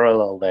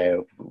parallel there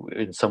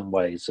in some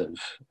ways of,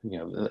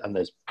 and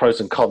there's pros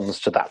and cons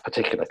to that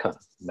particular kind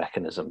of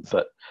mechanism,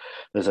 but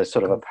there's a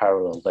sort of a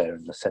parallel there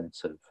in the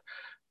sense of,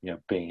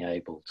 being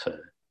able to,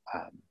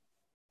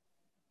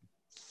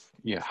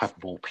 have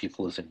more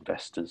people as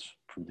investors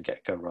from the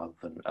get-go rather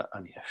than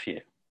only a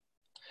few.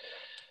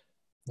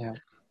 Yeah,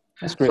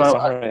 that's great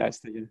summary,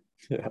 actually.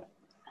 Yeah.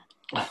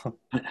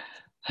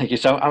 Thank you.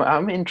 So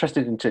I'm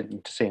interested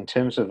to see in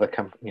terms of the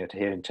company, to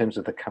hear in terms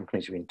of the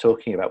companies you've been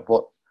talking about,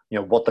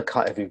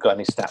 have you got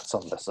any stats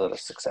on the sort of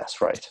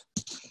success rate?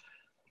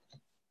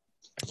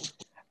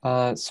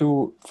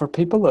 So for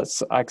people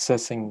that's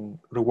accessing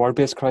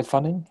reward-based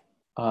crowdfunding,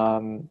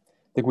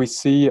 like we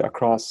see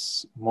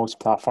across most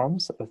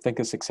platforms, I think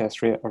a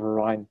success rate of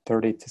around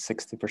 30 to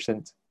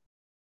 60%.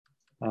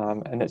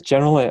 And it's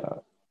generally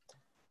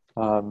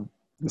the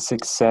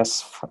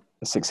success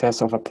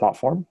of a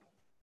platform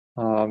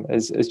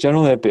is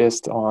generally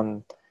based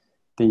on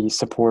the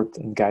support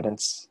and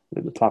guidance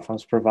that the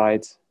platforms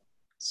provide.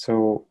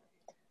 So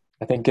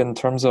I think in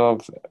terms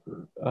of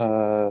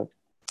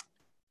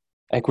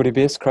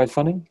equity-based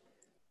crowdfunding,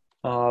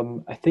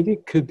 I think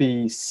it could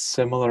be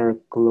similar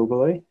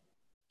globally.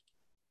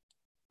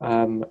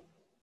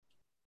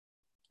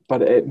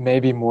 But it may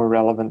be more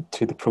relevant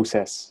to the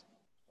process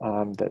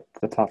that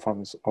the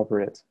platforms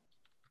operate.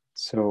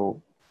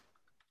 So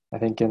I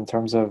think in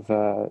terms of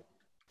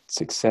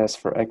success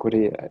for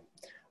equity,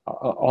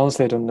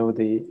 honestly, I don't know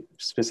the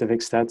specific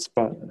stats,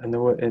 but I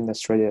know in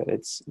Australia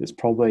it's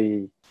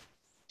probably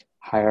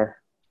higher.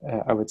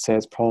 I would say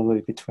it's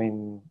probably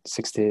between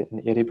 60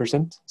 and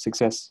 80%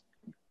 success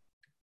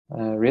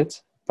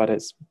rate, but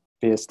it's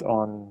based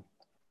on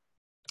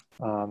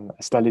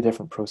a slightly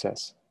different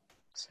process.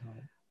 So.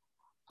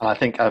 I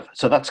think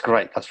so. That's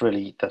great. That's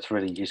really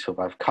useful.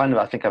 But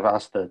I think I've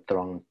asked the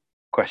wrong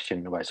question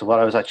in a way. So what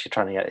I was actually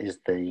trying to get is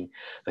the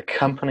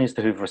companies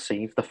who've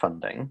received the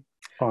funding.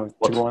 Oh,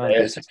 what's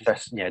their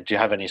success? Yeah. Do you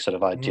have any sort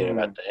of idea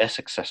about their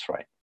success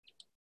rate?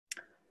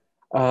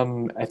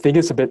 I think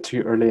it's a bit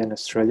too early in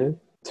Australia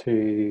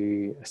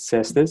to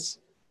assess this.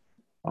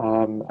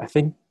 I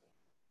think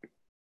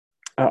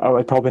I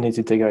would probably need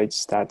to dig out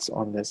stats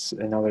on this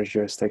in other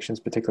jurisdictions,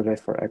 particularly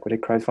for equity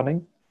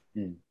crowdfunding.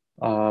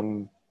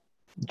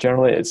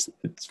 Generally, it's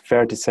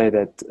fair to say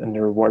that in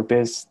the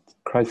reward-based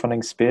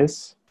crowdfunding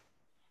space,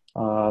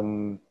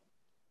 the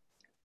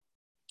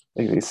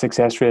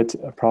success rate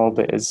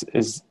probably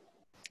is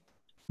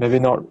maybe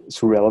not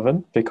so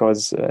relevant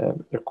because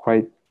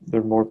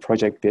they're more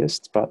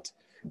project-based, but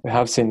we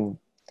have seen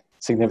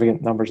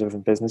significant numbers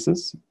of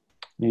businesses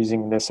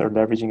using this or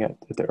leveraging it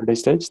at the early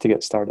stage to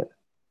get started.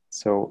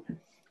 So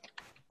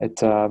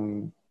it's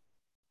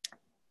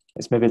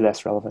maybe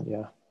less relevant,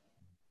 yeah.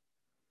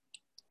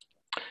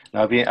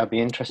 I'd be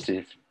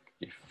interested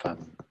if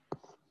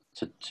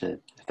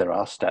there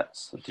are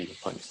stats that you can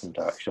point in some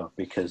direction of,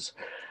 because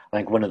I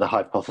think one of the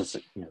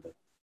hypotheses,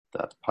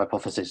 the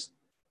hypothesis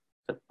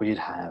that we'd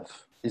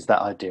have is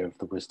that idea of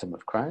the wisdom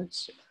of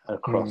crowds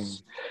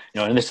across,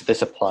 and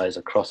this applies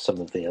across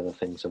some of the other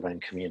things around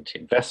community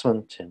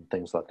investment and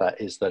things like that,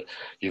 is that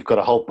you've got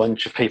a whole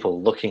bunch of people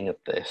looking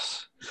at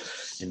this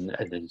in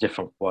a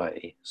different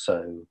way.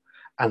 So,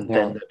 and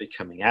then they're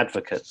becoming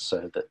advocates,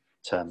 so that,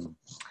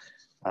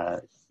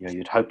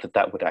 you'd hope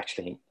that would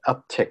actually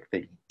uptick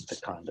the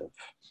kind of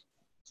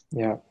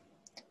the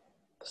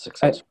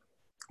success.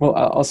 Well,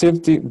 I'll see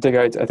if dig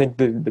out. I think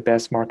the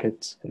best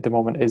market at the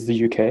moment is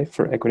the UK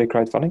for equity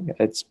crowdfunding.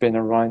 It's been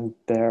around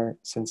there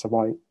since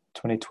about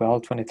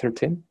 2012,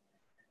 2013.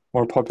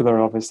 More popular,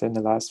 obviously, in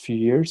the last few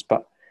years.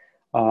 But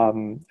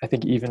I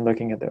think even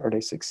looking at the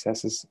early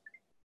successes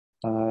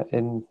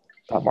in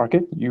that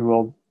market, you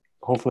will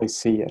hopefully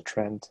see a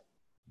trend.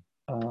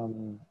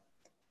 And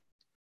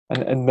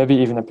maybe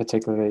even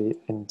particularly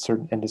in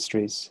certain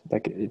industries.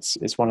 Like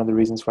it's one of the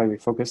reasons why we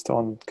focused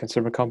on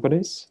consumer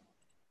companies.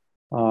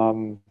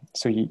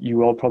 So you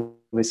will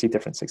probably see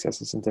different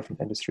successes in different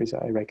industries,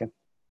 I reckon.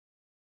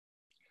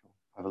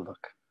 Have a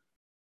look.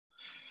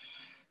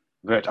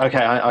 Great. Okay,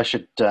 I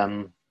should.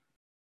 I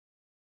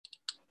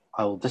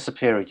will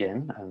disappear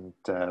again, and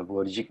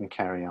Wood, you can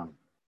carry on.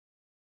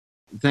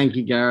 Thank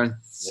you, Gareth.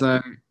 So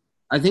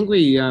I think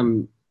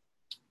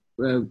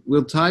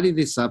we'll tidy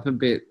this up a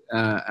bit,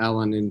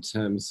 Alan, in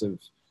terms of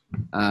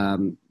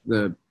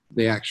the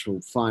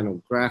actual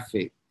final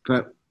graphic.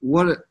 But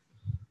what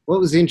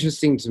was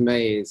interesting to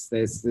me is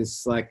there's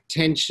this like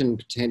tension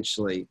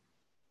potentially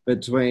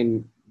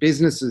between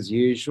business as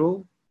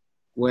usual,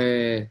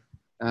 where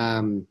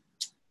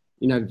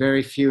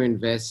very few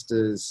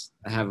investors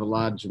have a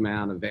large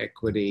amount of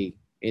equity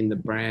in the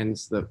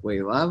brands that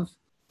we love,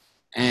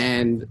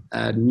 and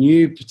a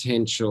new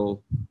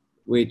potential,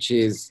 which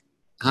is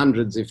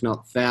hundreds, if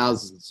not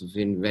thousands, of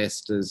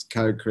investors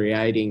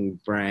co-creating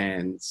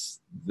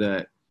brands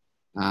that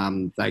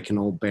they can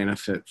all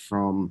benefit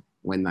from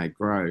when they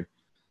grow.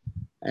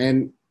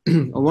 And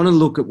I want to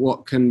look at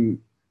what could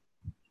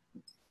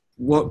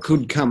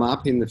come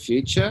up in the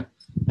future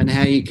and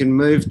how you can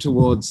move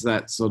towards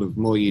that sort of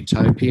more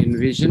utopian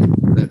vision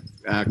that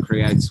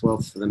creates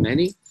wealth for the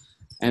many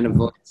and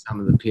avoid some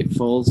of the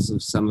pitfalls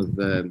of some of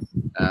the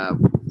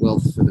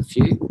wealth for the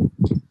few.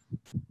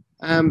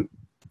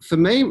 For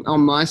me,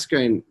 on my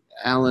screen,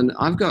 Alan,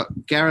 I've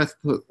got Gareth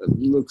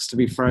looks to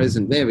be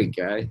frozen. There we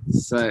go.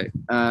 So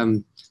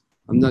I'm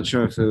not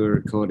sure if we were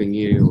recording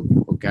you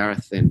or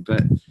Gareth then,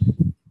 but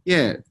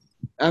yeah,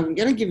 I'm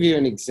going to give you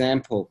an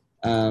example.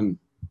 So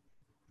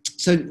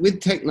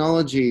with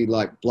technology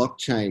like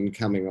blockchain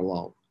coming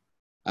along,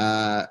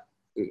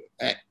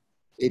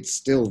 it's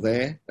still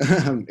there.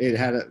 It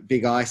had a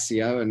big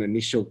ICO, an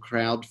initial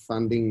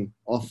crowdfunding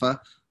offer,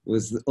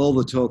 was all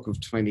the talk of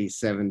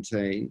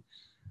 2017.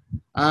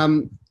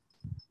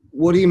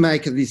 What do you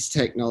make of this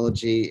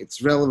technology,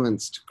 its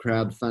relevance to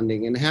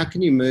crowdfunding, and how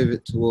can you move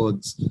it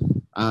towards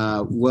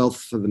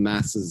wealth for the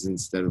masses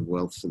instead of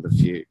wealth for the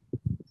few?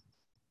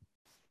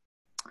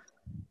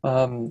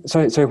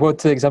 Sorry,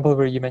 what example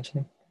were you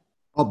mentioning?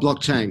 Oh,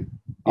 blockchain.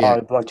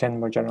 Yeah. Blockchain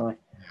more generally.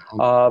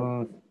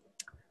 I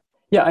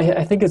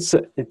think it's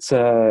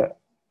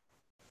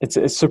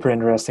super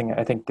interesting.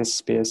 I think this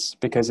space,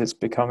 because it's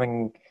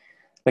becoming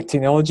like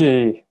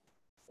technology,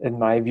 in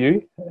my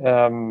view,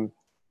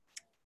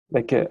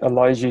 like it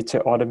allows you to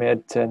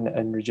automate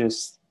and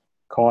reduce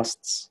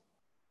costs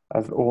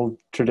of old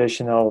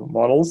traditional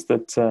models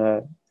that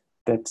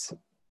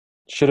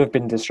should have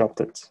been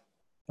disrupted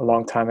a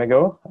long time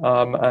ago.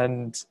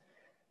 And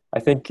I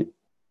think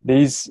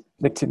the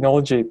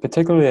technology,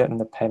 particularly in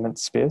the payment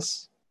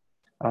space,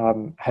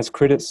 has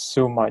created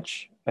so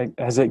much,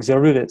 has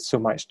exerted so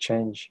much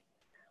change,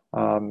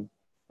 not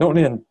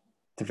only in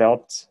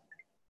developed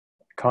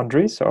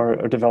countries or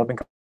developing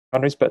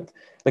countries, but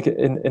like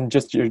in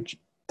just your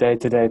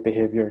day-to-day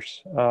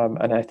behaviors.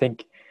 And I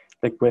think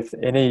like with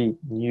any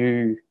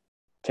new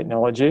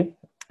technology,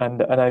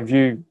 and I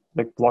view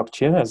like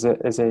blockchain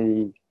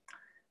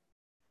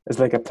as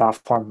like a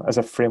platform, as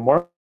a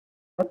framework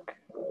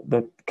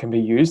that can be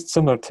used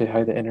similar to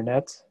how the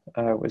internet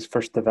was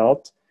first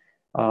developed.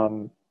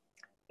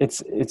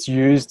 It's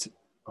used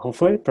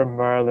hopefully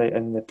primarily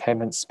in the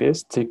payment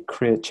space to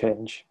create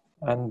change.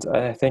 And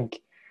I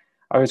think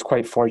I was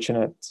quite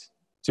fortunate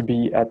to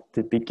be at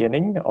the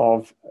beginning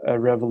of a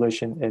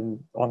revolution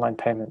in online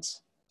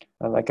payments.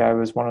 Like I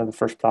was one of the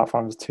first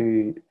platforms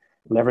to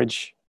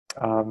leverage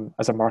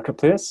as a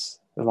marketplace,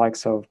 the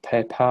likes of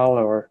PayPal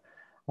or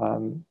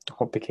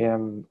what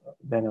became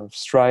then of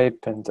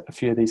Stripe and a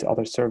few of these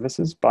other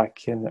services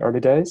back in the early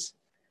days.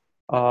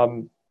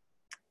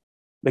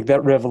 Like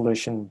that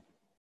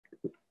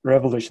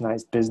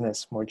revolutionized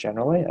business more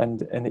generally,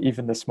 and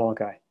even the small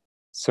guy.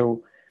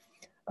 So,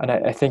 and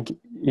I think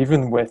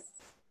even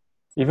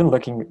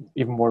looking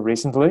even more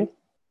recently,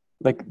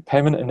 like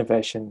payment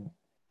innovation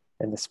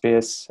in the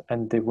space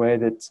and the way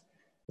that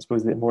I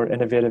suppose the more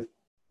innovative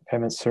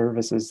payment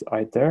services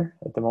out there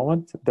at the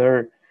moment.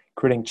 They're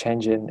creating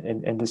change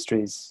in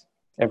industries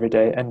every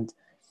day. And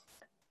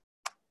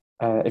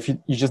if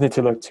you just need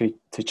to look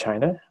to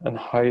China and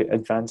how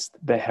advanced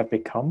they have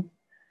become.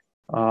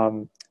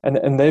 And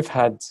they've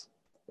had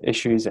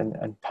issues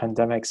and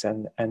pandemics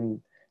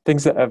and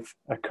things that have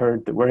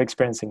occurred that we're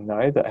experiencing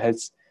now that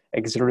has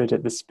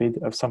accelerated the speed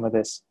of some of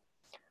this.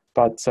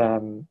 But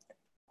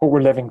what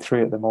we're living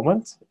through at the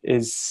moment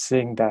is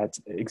seeing that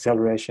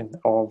acceleration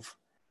of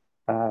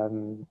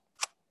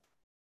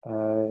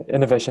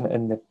innovation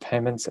in the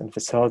payments and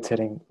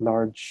facilitating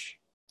large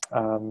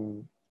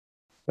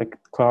like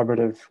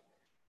collaborative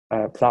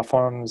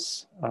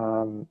platforms,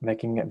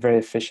 making it very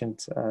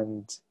efficient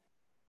and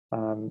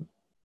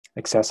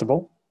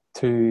accessible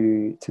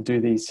to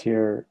do these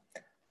here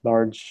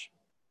large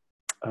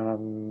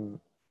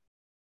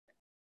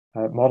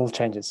model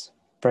changes,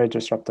 very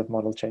disruptive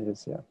model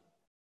changes. Yeah.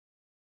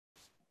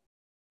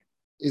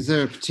 Is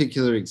there a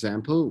particular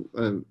example,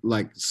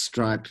 like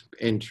Stripe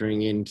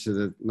entering into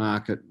the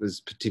market was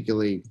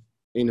particularly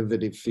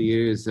innovative for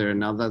you? Is there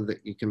another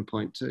that you can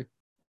point to?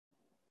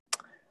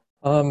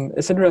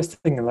 It's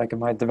interesting, like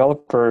my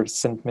developer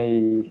sent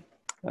me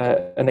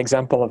an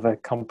example of a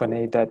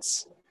company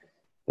that's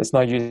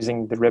now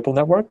using the Ripple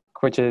network,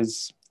 which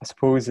is, I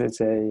suppose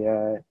it's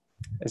I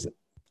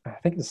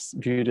think it's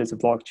viewed as a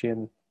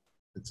blockchain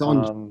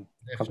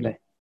company.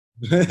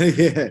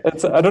 Yeah.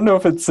 I don't know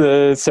if it's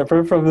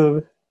separate from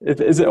the,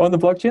 is it on the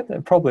blockchain?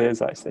 It probably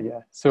is actually,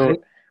 yeah. So,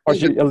 or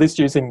at least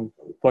using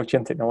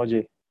blockchain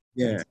technology.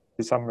 Yeah.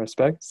 In some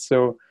respects.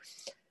 So,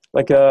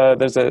 like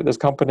there's a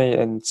company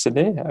in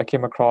Sydney I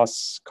came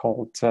across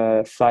called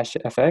Flash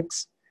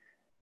FX,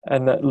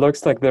 and it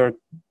looks like they're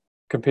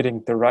competing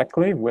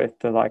directly with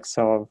the likes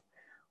of,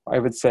 I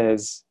would say,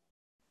 is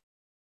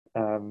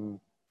the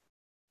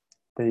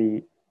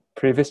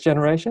previous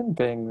generation,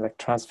 being like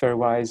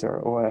TransferWise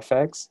or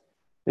OFX.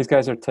 These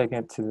guys are taking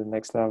it to the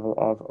next level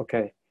of,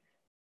 okay,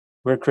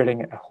 we're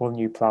creating a whole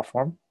new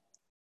platform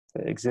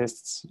that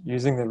exists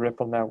using the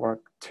Ripple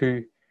network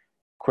to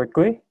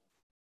quickly,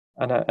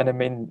 and I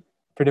mean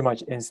pretty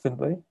much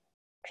instantly,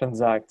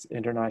 transact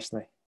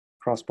internationally,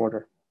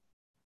 cross-border,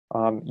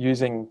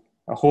 using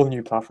a whole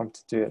new platform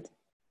to do it.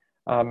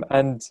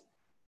 And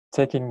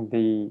taking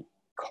the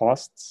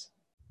costs,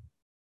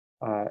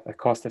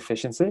 cost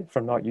efficiency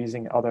from not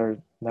using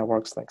other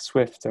networks like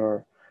Swift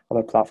or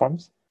other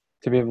platforms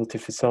to be able to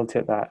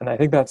facilitate that. And I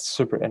think that's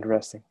super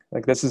interesting.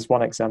 Like this is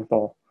one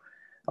example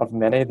of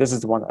many. This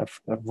is the one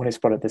I've only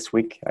spotted this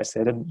week. I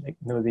didn't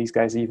know these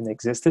guys even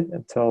existed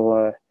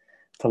until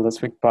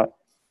this week, but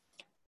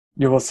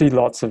you will see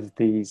lots of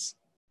these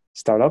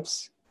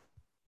startups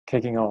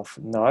kicking off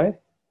now,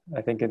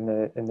 I think in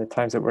the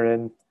times that we're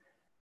in,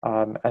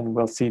 and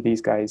we'll see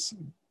these guys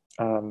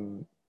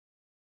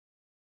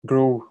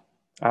grow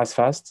as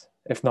fast,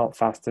 if not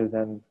faster,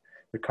 than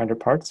their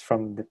counterparts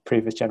from the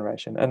previous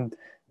generation, and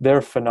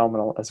they're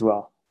phenomenal as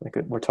well. Like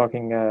we're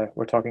talking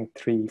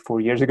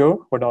 3-4 years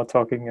ago. We're not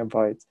talking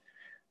about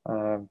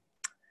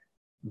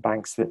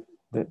banks that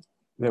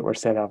were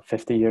set up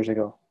 50 years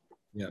ago.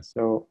 Yeah.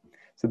 So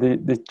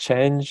the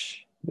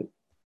change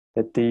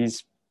that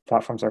these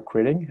platforms are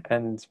creating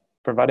and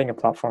providing a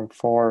platform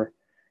for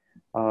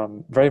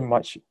very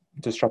much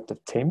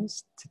disruptive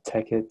teams to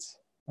take it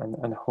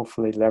and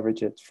hopefully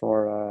leverage it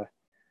for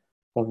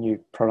all new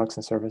products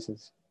and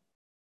services.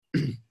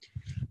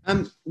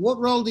 What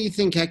role do you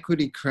think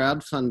equity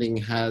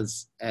crowdfunding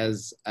has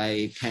as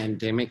a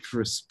pandemic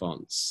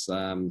response?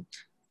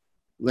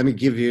 Let me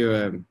give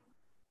you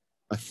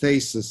a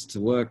thesis to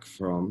work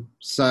from.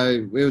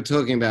 So we were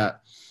talking about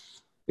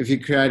if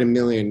you create 1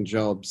 million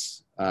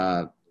jobs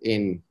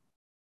in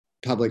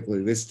publicly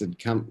listed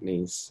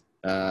companies,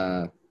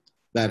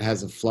 that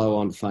has a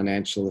flow-on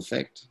financial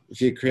effect.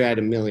 If you create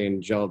 1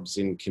 million jobs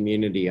in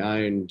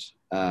community-owned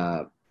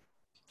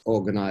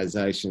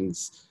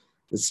organizations,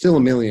 there's still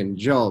 1 million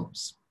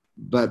jobs,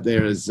 but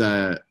there is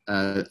a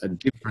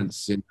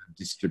difference in the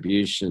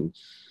distribution.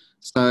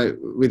 So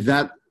with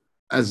that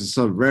as a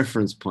sort of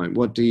reference point,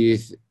 what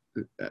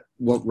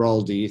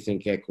role do you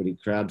think equity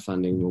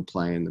crowdfunding will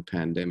play in the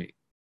pandemic?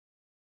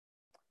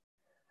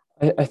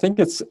 I think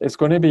it's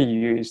going to be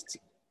used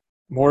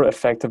more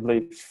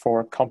effectively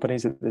for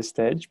companies at this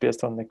stage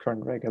based on the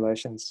current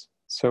regulations.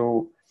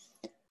 So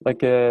like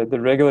the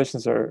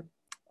regulations are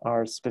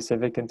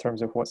specific in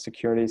terms of what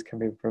securities can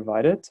be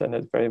provided, and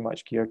it's very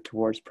much geared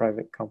towards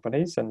private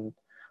companies and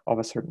of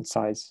a certain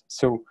size.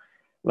 So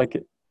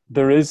like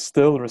there is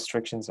still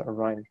restrictions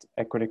around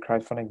equity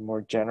crowdfunding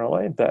more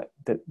generally that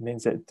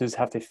means that it does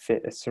have to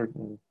fit a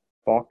certain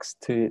box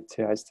to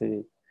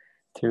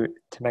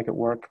make it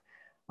work.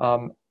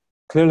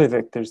 Clearly,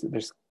 like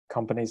there's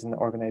companies and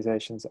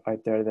organizations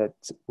out there that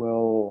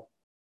will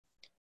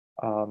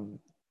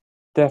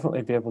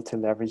definitely be able to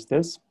leverage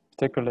this,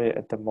 particularly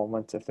at the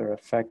moment if they're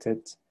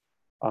affected,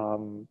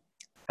 and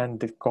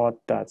they've got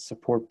that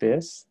support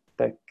base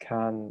that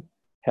can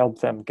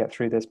help them get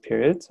through this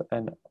period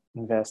and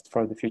invest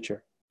for the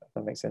future, if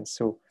that makes sense.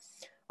 So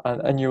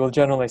And you will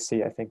generally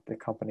see, I think, the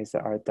companies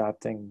that are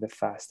adapting the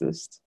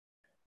fastest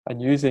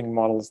and using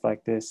models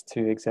like this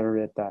to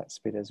accelerate that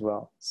speed as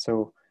well.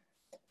 So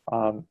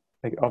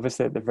like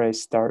obviously at the very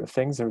start of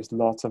things, there was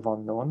lots of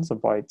unknowns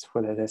about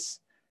whether this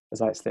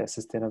is actually a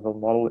sustainable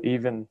model,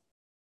 even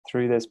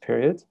through this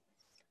period.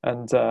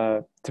 And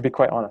to be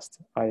quite honest,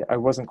 I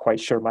wasn't quite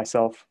sure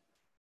myself.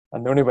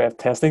 And the only way of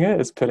testing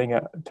it is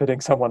putting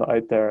someone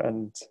out there.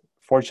 And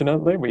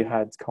fortunately, we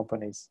had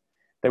companies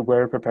that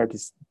were prepared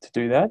to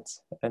do that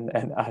and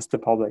ask the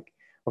public,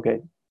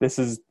 okay, this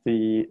is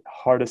the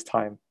hardest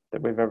time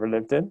that we've ever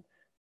lived in.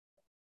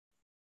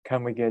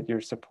 Can we get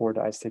your support,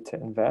 IC, to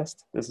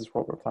invest? This is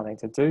what we're planning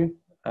to do.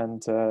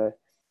 And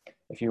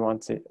if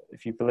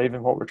you believe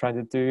in what we're trying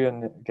to do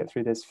and get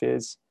through this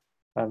phase,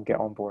 get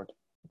on board,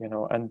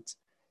 and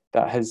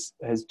that has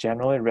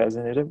generally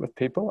resonated with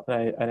people.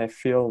 And I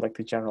feel like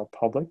the general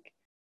public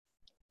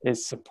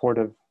is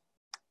supportive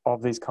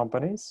of these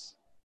companies,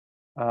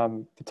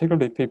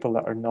 particularly people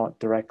that are not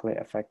directly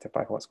affected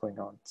by what's going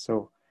on.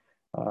 So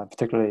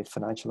particularly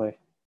financially.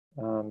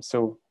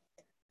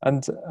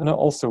 And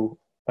also,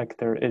 like,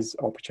 there is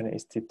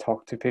opportunities to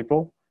talk to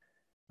people,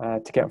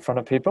 to get in front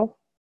of people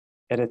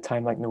at a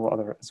time like no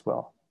other as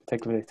well,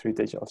 particularly through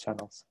digital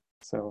channels.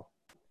 So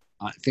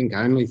I think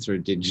only through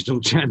digital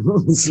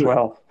channels.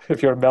 Well,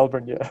 if you're in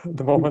Melbourne, yeah, at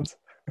the moment.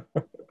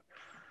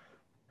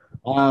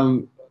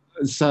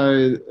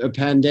 So a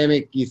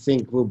pandemic, you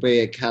think, will be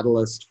a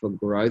catalyst for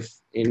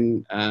growth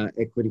in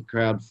equity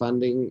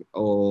crowdfunding,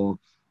 or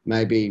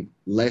maybe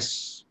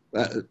less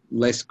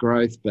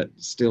growth, but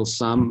still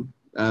some?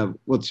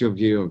 What's your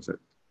view of it?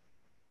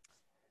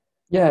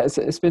 Yeah,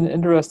 it's been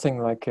interesting.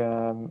 Like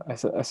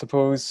I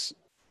suppose,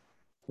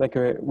 like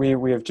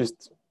we have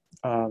just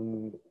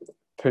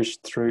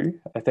pushed through.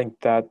 I think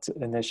that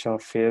initial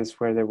phase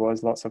where there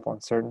was lots of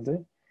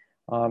uncertainty,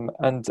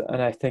 and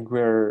I think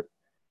we're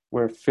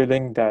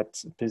feeling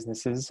that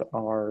businesses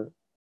are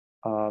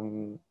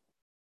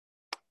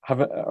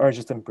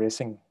just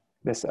embracing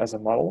this as a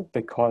model,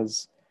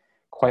 because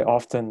quite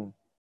often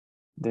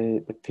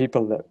the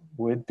people that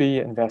would be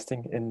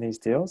investing in these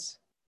deals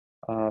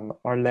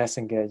are less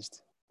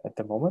engaged at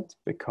the moment,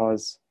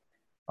 because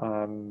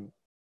and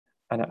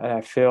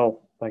I feel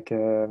like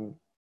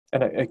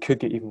and it could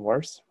get even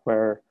worse,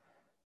 where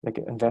like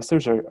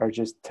investors are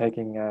just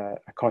taking a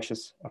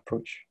cautious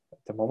approach at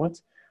the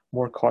moment,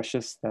 more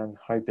cautious than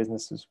how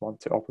businesses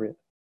want to operate.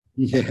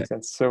 Yeah.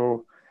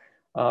 So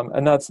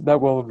and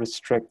that will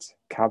restrict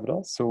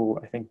capital. So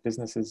I think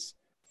businesses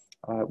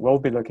will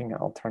be looking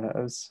at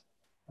alternatives,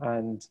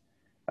 and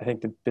I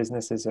think the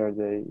businesses are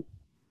the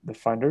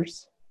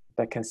founders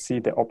that can see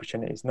the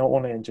opportunities, not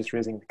only in just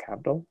raising the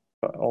capital,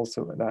 but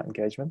also in that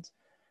engagement.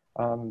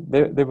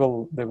 They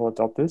will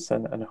adopt this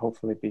and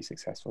hopefully be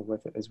successful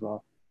with it as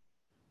well.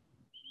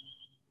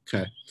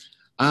 Okay.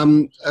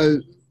 A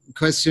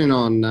question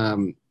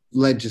on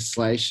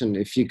legislation.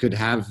 If you could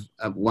have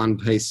one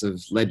piece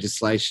of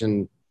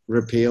legislation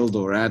repealed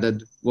or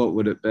added, what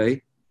would it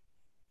be?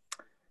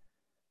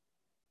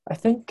 I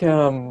think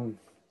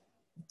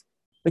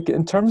like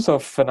in terms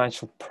of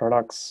financial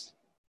products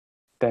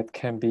that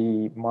can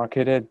be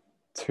marketed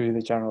to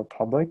the general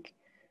public,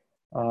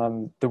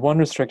 the one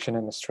restriction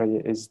in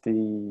Australia is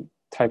the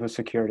type of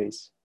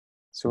securities.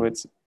 So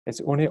it's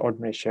only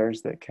ordinary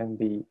shares that can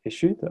be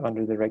issued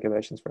under the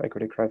regulations for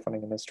equity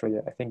crowdfunding in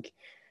Australia. I think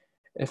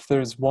if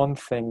there's one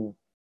thing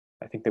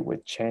I think that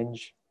would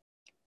change,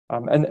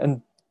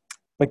 and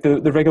like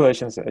the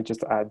regulations, I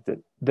just add that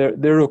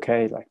they're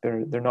okay. Like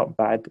they're not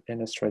bad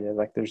in Australia.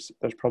 Like there's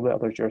probably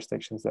other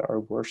jurisdictions that are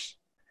worse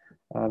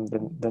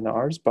than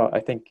ours. But I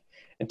think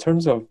in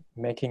terms of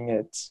making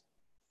it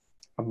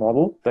a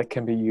model that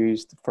can be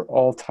used for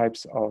all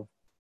types of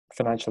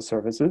financial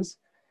services,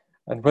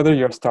 and whether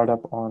you're a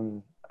startup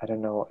on, I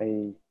don't know,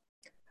 a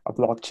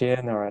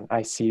blockchain or an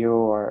ICO,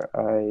 or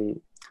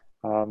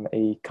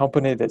a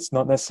company that's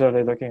not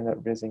necessarily looking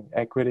at raising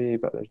equity,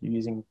 but they're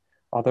using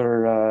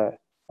other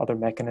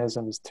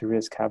mechanisms to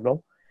raise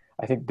capital,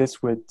 I think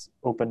this would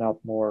open up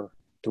more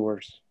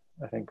doors,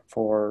 I think,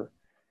 for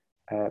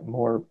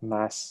more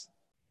mass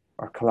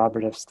or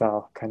collaborative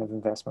style kind of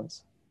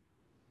investments.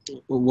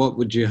 What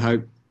would you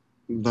hope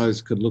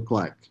those could look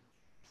like?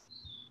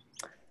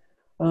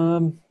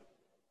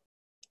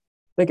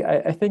 Like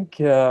I think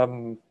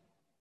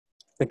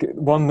like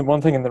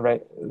one thing in the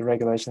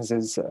regulations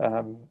is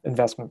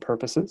investment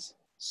purposes.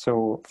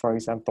 So, for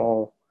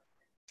example,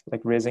 like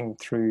raising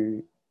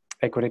through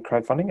equity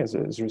crowdfunding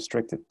is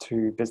restricted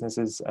to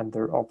businesses and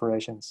their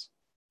operations.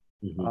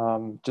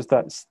 Mm-hmm. Just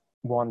that's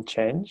one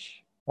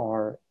change,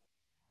 or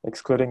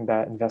excluding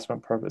that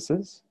investment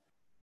purposes.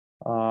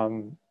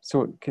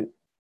 So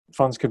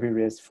funds could be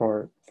raised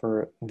for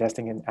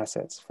investing in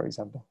assets, for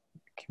example,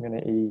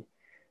 community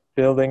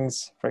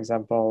buildings, for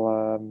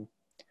example.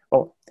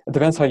 Well, it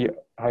depends how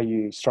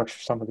you structure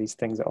some of these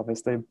things,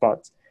 obviously,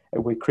 but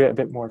it would create a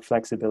bit more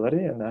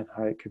flexibility in that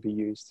how it could be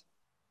used.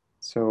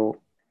 So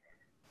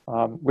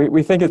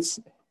we think it's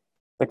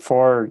like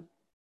for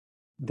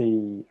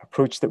the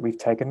approach that we've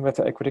taken with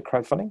equity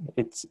crowdfunding,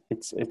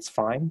 it's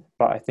fine,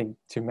 but I think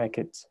to make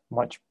it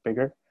much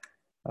bigger,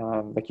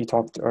 like you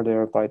talked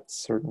earlier about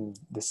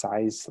the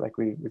size, like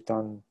we've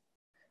done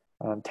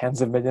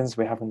tens of millions,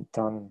 we haven't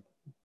done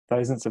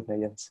thousands of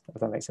millions,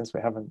 if that makes sense.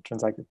 We haven't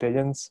transacted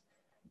billions,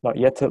 not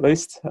yet at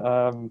least.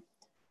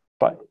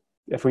 But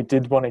if we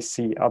did want to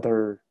see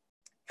other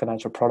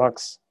financial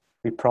products,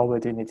 we probably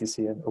do need to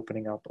see an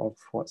opening up of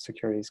what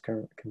securities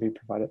can be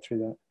provided through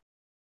that.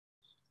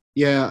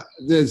 Yeah,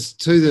 there's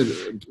two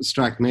that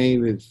strike me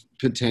with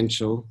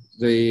potential.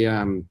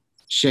 The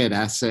shared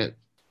asset,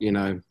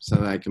 so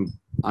they can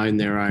own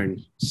their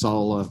own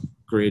solar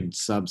grid,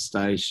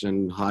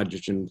 substation,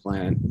 hydrogen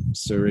plant,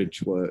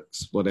 sewage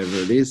works, whatever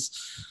it is,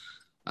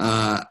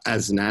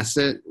 as an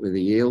asset with a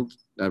yield,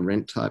 a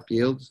rent type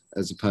yield,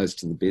 as opposed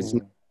to the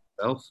business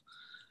itself.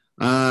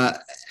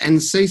 And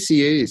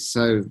CCUs,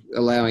 so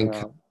allowing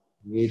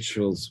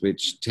mutuals,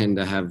 which tend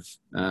to have,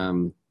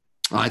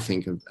 I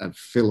think, a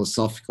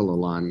philosophical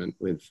alignment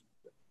with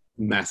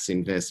mass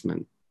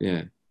investment.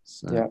 Yeah.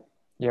 So.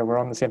 Yeah, we're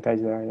on the same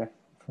page there. Yeah.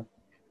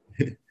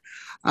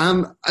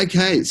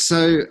 Okay,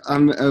 so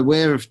I'm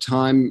aware of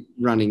time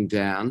running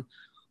down.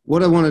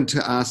 What I wanted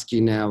to ask you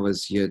now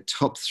was your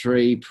top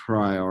 3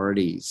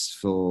 priorities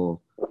for,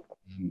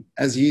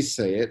 as you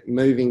see it,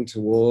 moving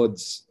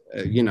towards,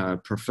 a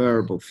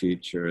preferable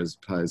future as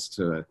opposed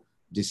to a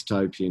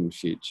dystopian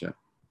future.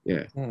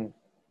 Yeah.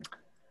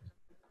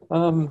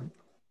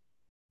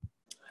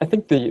 I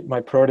think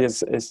my priority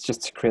is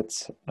just to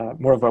create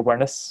more of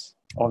awareness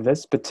of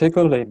this,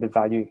 particularly the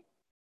value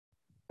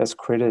that's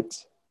created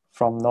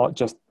from not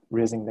just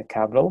raising the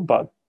capital,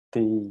 but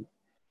the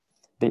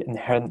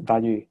inherent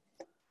value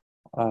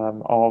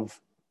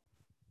of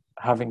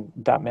having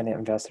that many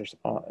investors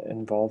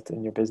involved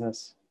in your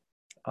business.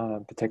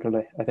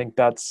 Particularly, I think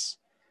that's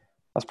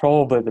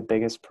probably the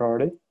biggest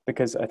priority,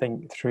 because I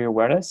think through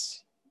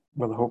awareness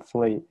will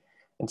hopefully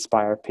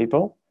inspire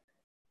people,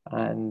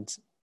 and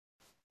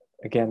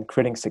again,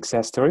 creating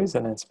success stories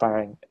and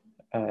inspiring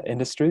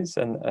industries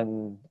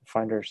and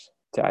founders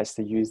to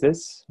actually use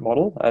this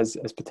model as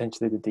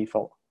potentially the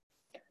default.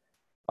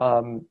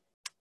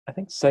 I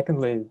think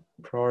secondly,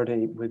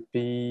 priority would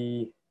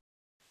be,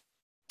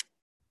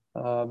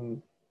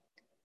 for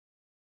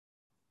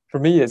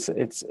me,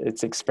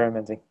 it's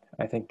experimenting.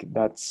 I think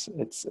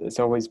it's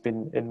always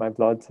been in my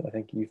blood. I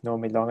think you've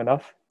known me long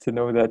enough to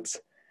know that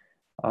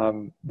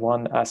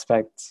one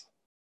aspect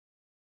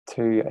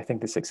to, I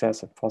think, the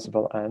success of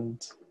Possible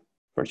and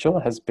Virtual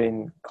has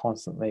been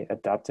constantly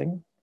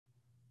adapting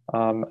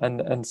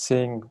and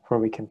seeing where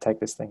we can take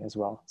this thing as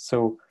well.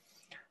 So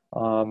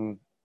I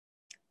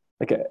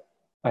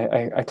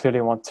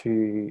clearly want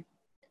to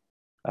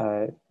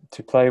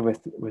play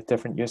with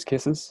different use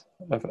cases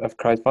of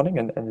crowdfunding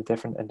and the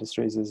different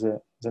industries, as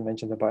I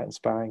mentioned, about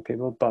inspiring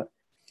people, but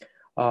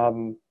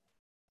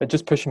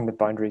just pushing the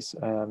boundaries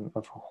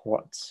of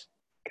what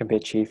can be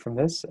achieved from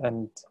this.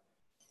 And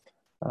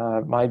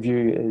my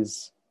view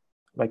is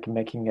like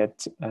making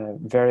it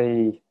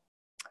very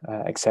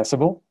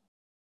accessible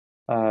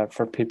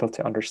for people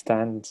to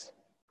understand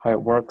how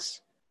it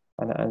works,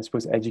 and I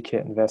suppose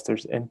educate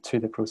investors into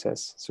the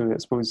process. So I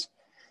suppose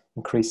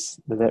increase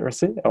the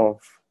literacy of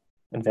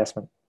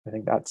investment. I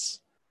think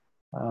that's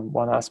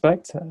one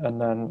aspect, and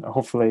then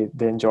hopefully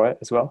they enjoy it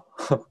as well.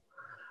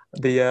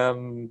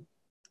 The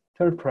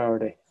third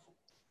priority,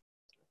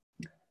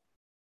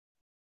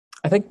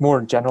 I think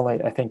more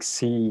generally, I think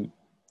see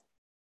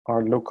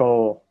our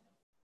local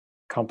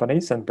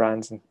companies and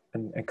brands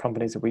and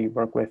companies that we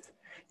work with,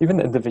 even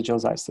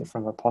individuals actually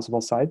from a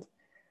Possible side,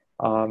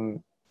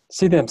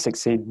 see them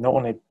succeed not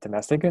only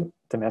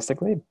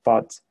domestically,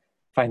 but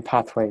find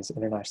pathways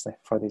internationally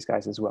for these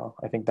guys as well.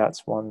 I think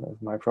that's one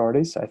of my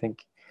priorities. I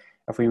think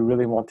if we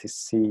really want to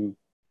see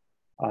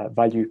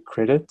value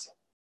created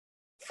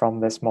from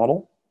this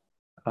model,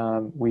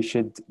 we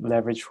should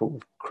leverage what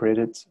we've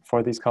created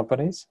for these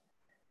companies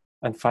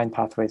and find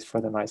pathways for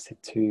them actually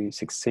to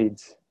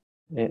succeed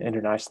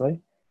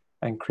internationally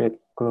and create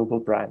global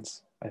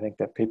brands. I think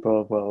that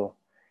people will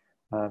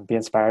be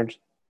inspired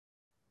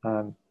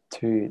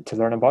to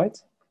learn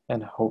about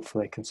and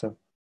hopefully consume.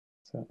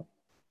 So,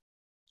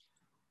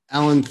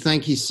 Alan,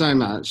 thank you so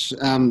much.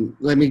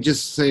 Let me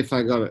just see if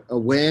I got it.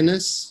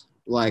 Awareness,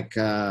 like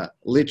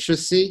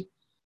literacy,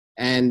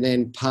 and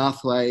then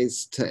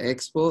pathways to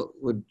export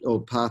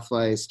or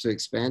pathways to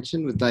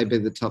expansion. Would they be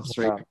the top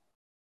 3?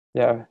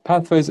 Yeah,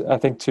 pathways, I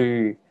think,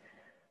 to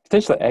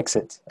potentially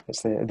exit.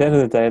 Actually, at the end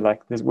of the day,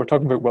 like we're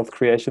talking about wealth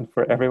creation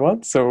for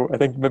everyone. So I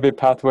think maybe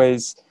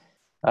pathways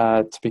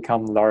to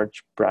become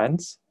large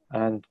brands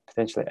and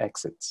potentially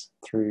exits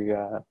through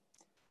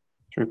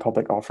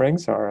public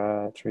offerings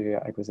or through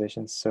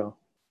acquisitions. So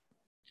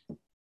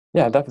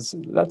yeah, that's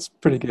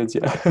pretty good.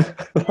 Yeah,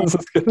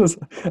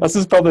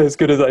 that's probably as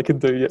good as I can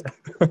do.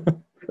 Yeah.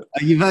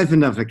 You've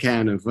opened up a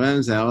can of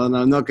worms, Alan.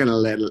 I'm not going to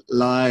let it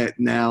lie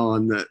now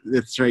on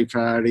the 3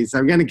 priorities.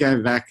 I'm going to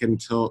go back and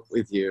talk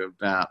with you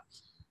about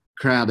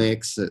crowd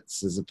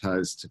exits as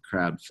opposed to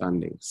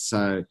crowdfunding.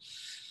 So,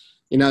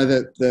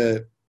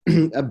 the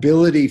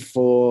ability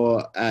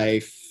for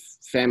a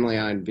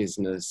family-owned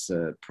business,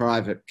 a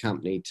private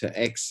company, to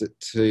exit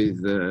to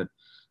the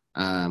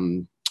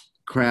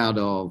crowd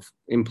of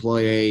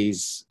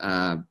employees,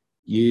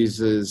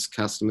 users,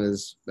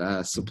 customers,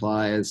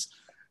 suppliers.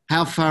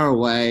 How far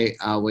away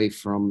are we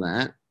from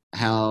that?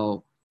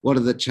 What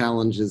are the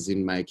challenges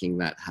in making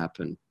that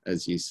happen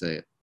as you see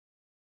it?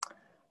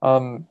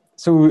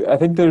 So I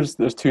think there's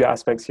two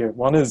aspects here.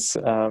 One is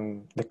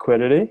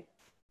liquidity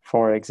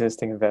for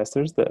existing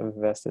investors that have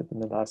invested in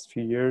the last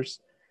few years.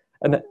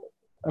 And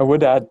I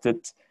would add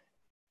that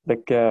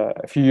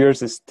a few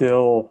years is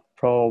still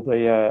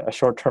probably a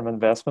short-term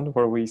investment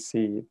where we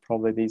see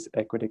probably these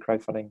equity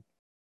crowdfunding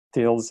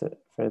deals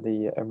for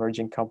the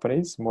emerging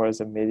companies more as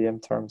a medium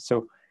term.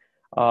 So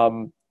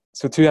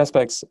two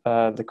aspects,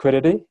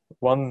 liquidity.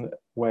 One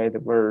way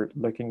that we're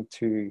looking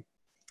to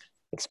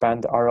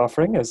expand our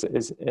offering is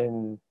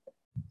in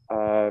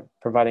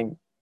providing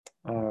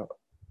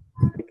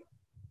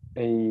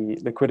a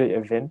liquidity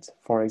event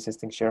for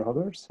existing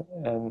shareholders,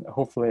 and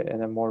hopefully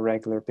in a more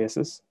regular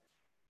basis,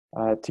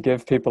 to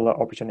give people the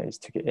opportunities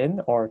to get in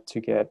or to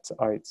get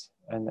out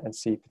and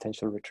see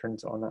potential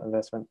returns on that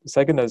investment. The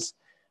second is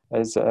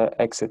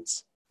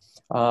exits.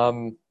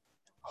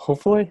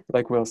 Hopefully,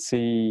 we'll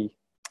see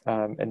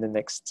in the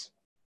next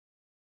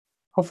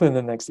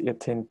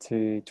 18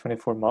 to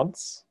 24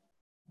 months,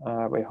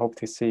 we hope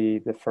to see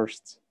the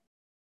first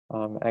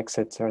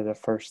exits or the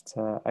first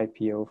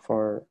IPO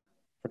for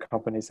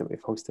companies that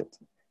we've hosted.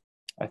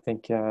 I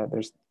think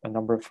there's a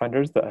number of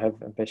founders that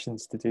have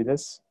ambitions to do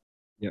this.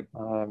 Yep.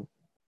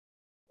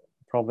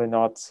 Probably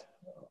not,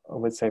 I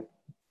would say,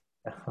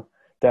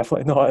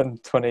 definitely not in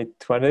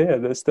 2020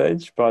 at this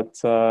stage, but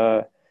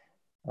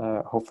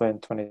hopefully in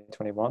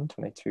 2021,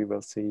 22,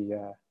 we'll see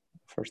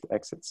first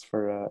exits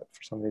for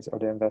some of these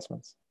early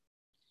investments.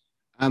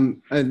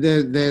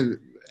 They're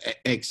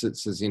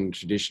exits as in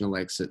traditional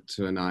exit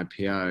to an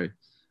IPO.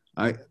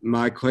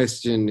 My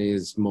question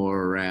is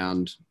more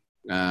around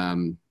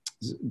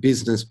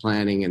business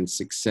planning and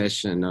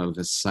succession of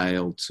a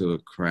sale to a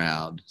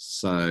crowd.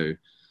 So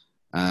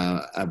I'm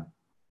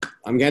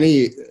going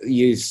to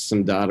use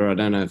some data. I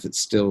don't know if it's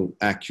still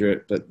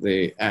accurate, but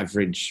the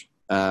average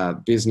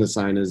business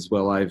owner is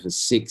well over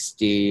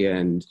 60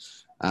 and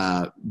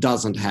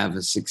doesn't have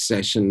a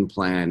succession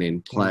plan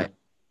in place.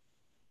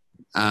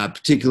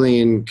 Particularly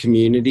in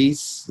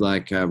communities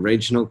like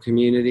regional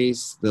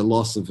communities, the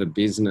loss of a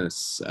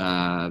business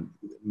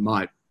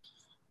might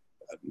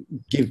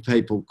give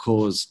people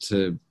cause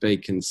to be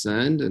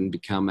concerned and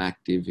become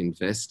active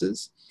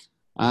investors.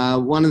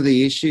 One of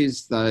the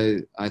issues, though,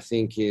 I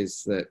think,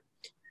 is that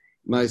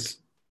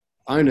most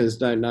owners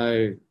don't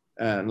know,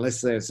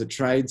 unless there's a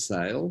trade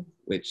sale,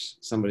 which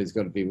somebody's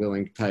got to be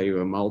willing to pay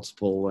you a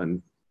multiple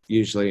and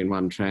usually in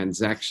one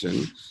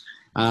transaction,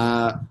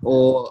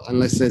 or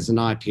unless there's an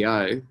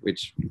IPO,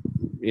 which,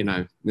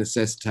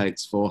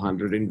 necessitates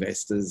 400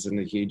 investors and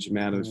a huge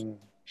amount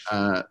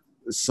of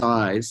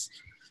size.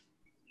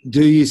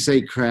 Do you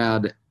see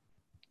crowd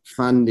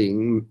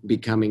funding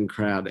becoming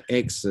crowd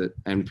exit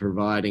and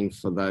providing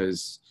for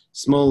those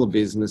smaller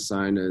business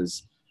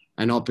owners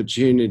an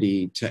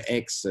opportunity to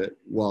exit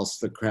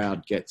whilst the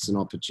crowd gets an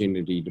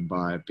opportunity to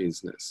buy a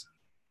business?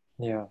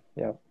 Yeah.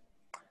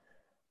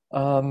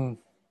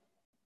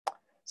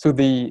 So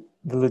the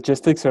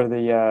logistics or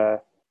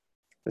the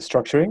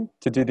structuring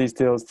to do these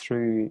deals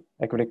through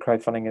equity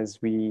crowdfunding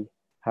as we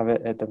have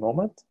it at the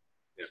moment,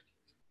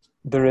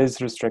 there is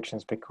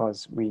restrictions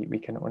because we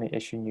can only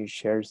issue new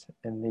shares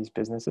in these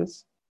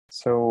businesses.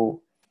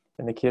 So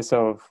in the case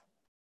of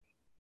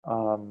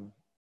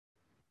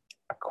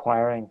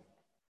acquiring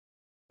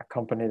a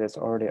company that's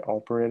already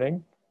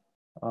operating,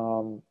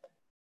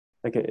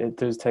 it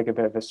does take a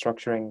bit of a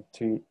structuring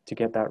to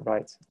get that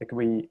right.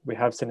 We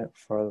have seen it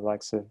for the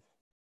likes of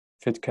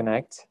Food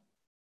Connect,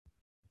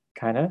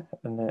 kind of,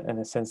 in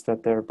the sense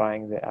that they're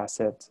buying the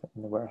asset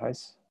in the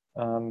warehouse.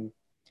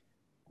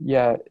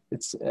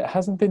 It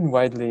hasn't been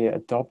widely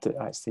adopted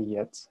actually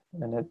yet,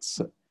 and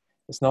it's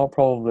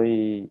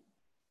definitely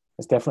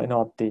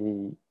not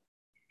the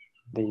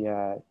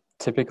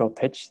typical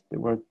pitch that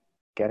we're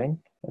getting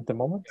at the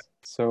moment.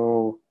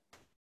 So,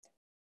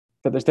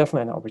 but there's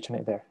definitely an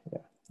opportunity there.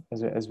 Yeah,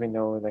 as we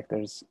know,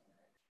 there's,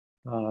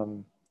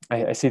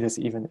 I see this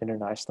even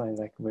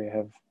internationally. We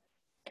have,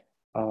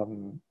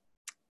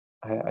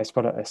 I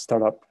spotted a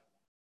startup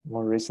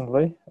more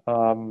recently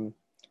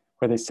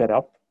where they set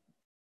up,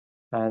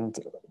 and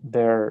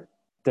their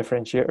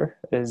differentiator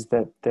is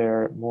that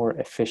they're more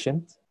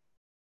efficient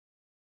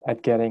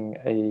at getting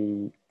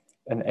a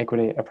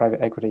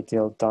private equity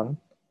deal done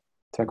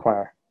to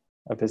acquire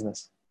a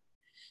business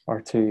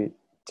or to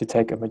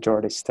take a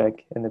majority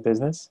stake in the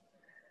business.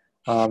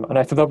 And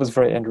I thought that was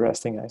very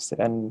interesting.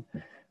 And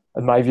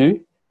in my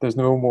view, there's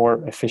no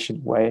more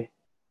efficient way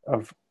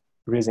of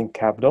raising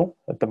capital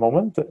at the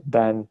moment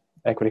than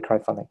equity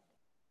crowdfunding.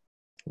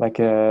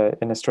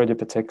 In Australia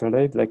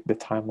particularly, the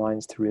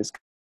timelines to raise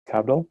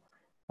capital,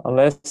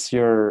 unless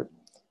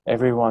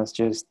everyone's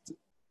just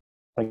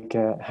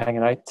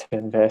hanging out to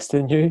invest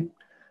in you,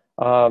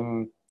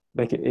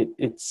 like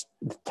it's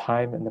the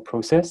time and the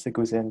process that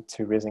goes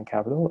into raising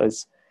capital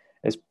is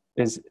is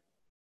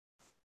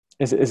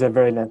is a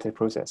very lengthy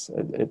process.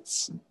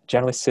 It's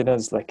generally seen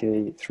as like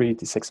a 3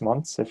 to 6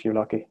 months if you're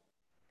lucky.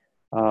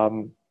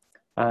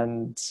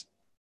 And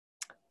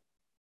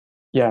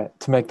yeah,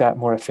 to make that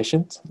more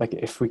efficient, like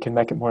if we can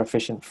make it more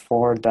efficient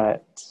for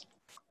that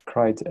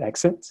crowd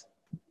exit,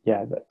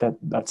 yeah,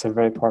 that's a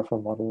very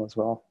powerful model as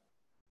well.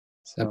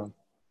 So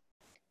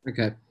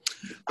okay.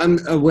 I'm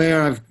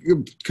aware I've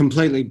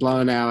completely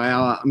blown our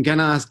hour. I'm going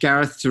to ask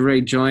Gareth to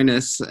rejoin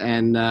us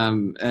and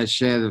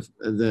share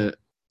the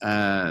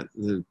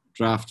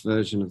draft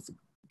version of the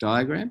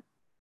diagram.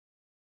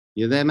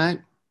 You there, mate?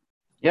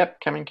 Yep,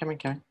 coming.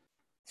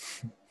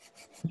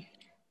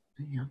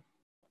 Yeah.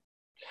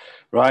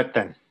 Right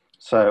then.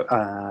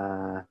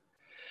 So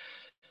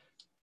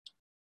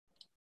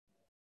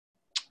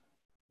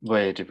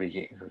where did we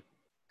get?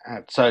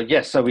 So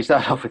yes, so we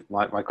start off with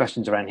my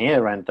questions around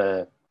here, around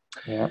the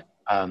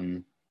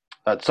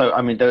so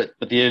I mean, the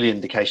early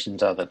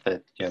indications are that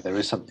there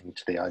is something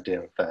to the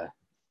idea of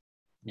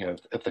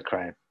of the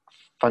crowd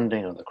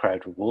funding or the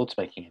crowd rewards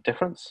making a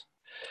difference,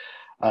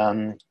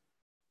 and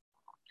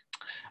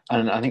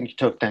I think you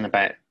talked then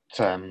about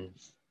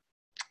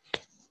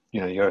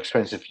your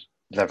experience of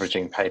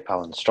leveraging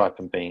PayPal and Stripe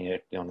and being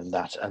on in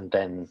that, and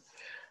then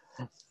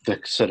the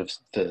sort of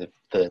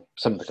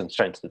some of the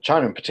constraints that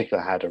China in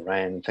particular had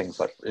around things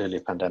like earlier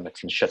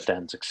pandemics and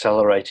shutdowns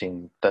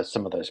accelerating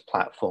some of those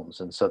platforms.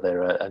 And so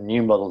there are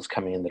new models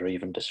coming in that are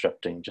even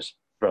disrupting just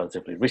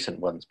relatively recent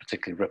ones,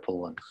 particularly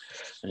Ripple, and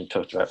you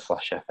talked about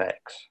FlashFX.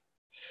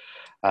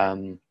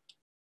 I'm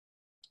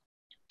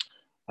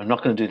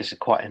not going to do this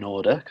quite in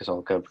order because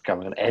I'm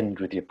going to end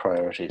with your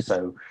priorities.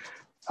 So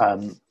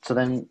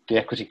then the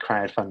equity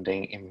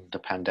crowdfunding in the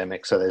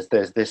pandemic. So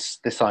there's this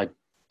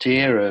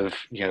idea of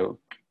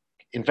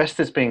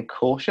investors being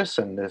cautious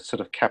and there's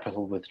sort of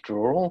capital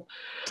withdrawal.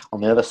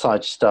 On the other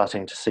side,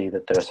 starting to see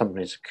that there are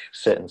companies of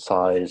certain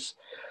size,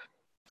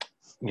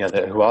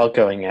 who are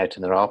going out,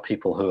 and there are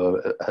people who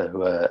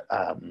are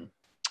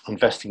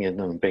investing in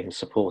them and being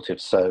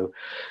supportive. So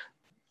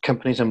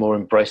companies are more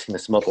embracing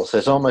this model. So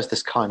there's almost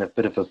this kind of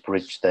bit of a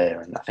bridge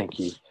there, and I think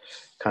you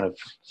kind of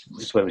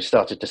is where we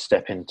started to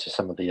step into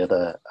some of the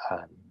other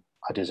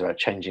ideas about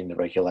changing the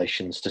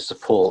regulations to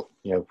support,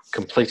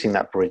 completing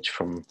that bridge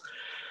from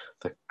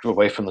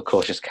away from the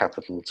cautious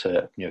capital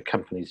to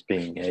companies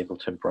being able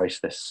to embrace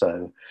this.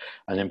 So,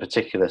 and in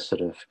particular,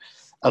 sort of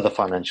other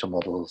financial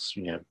models,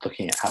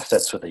 looking at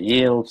assets with a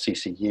yield,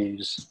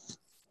 CCUs,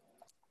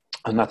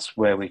 and that's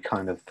where we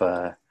kind of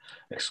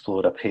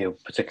explored up here,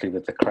 particularly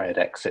with the crowd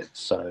exit.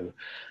 So,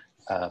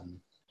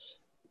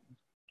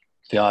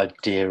 the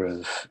idea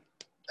of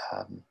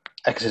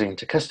exiting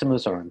to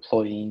customers or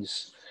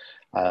employees.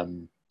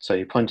 So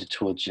you pointed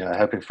towards,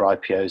 hoping for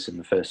IPOs in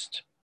the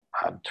first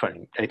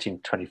 18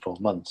 to 24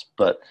 months,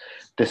 but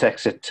this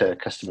exit to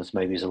customers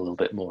maybe is a little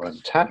bit more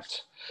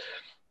untapped.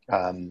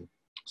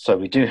 So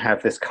we do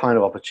have this kind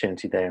of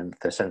opportunity there in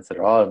the sense that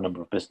there are a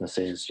number of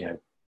businesses,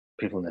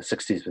 people in their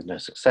 60s with no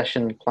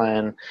succession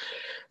plan.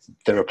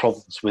 There are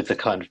problems with the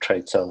kind of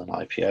trade sale and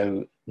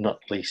IPO, not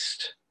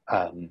least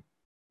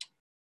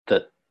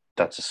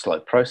that's a slow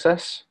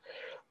process.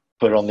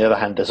 But on the other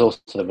hand, there's also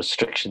the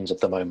restrictions at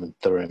the moment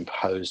that are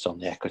imposed on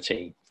the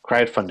equity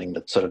crowdfunding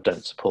that sort of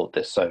don't support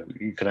this. So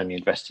you can only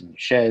invest in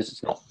shares.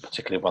 It's not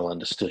particularly well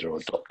understood or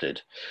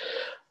adopted.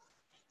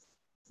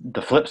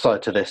 The flip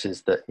side to this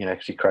is that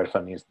equity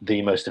crowdfunding is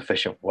the most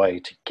efficient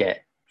way to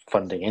get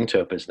funding into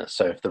a business.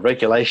 So if the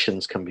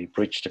regulations can be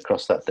bridged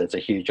across that, there's a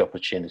huge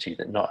opportunity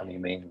that not only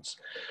means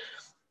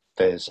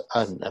there's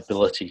an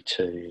ability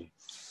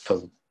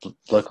for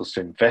locals to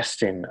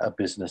invest in a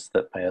business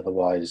that may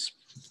otherwise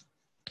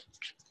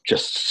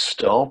just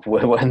stop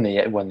when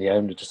the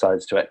owner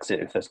decides to exit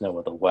if there's no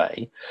other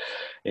way.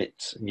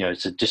 It's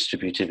it's a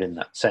distributive in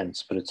that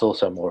sense, but it's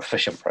also a more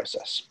efficient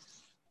process.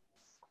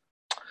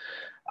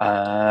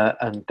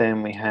 And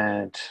then we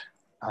had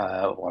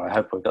I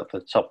hope we got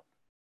the top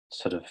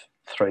sort of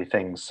three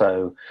things.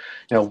 So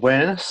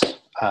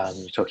awareness.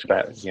 You talked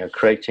about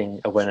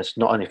creating awareness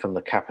not only from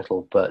the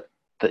capital, but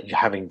that you're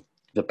having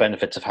the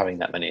benefits of having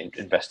that many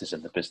investors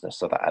in the business,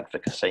 so that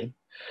advocacy.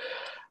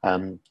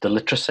 The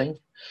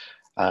literacy.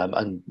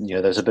 And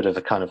there's a bit of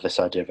a kind of this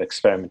idea of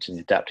experimenting,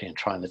 adapting, and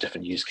trying the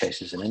different use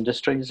cases and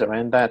industries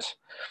around that.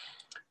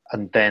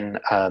 And then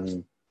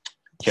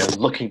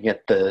looking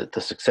at the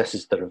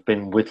successes that have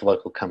been with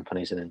local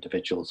companies and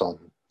individuals on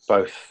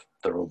both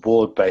the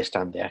reward based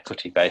and the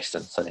equity based,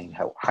 and saying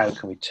how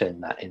can we turn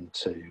that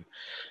into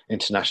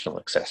international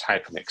success? How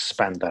can we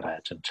expand that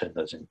out and turn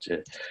those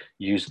into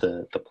use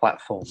the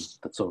platform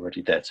that's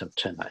already there to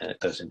turn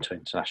those into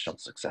international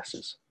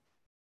successes?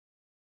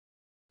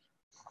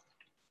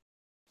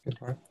 good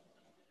work.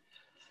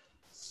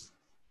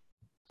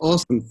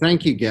 Awesome.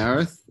 Thank you,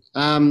 Gareth.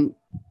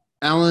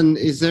 Alan,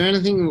 is there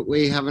anything that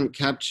we haven't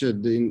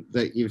captured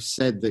that you've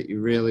said that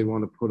you really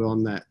want to put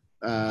on that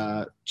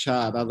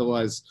chart?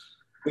 Otherwise,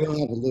 we'll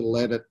have a little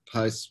edit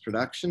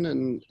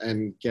post-production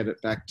and get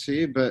it back to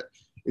you. But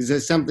Is there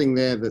something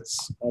there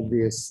that's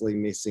obviously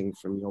missing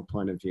from your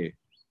point of view?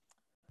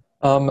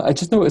 I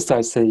just noticed,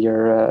 I say,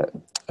 you're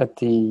at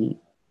the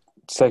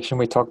section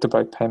we talked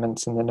about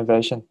payments and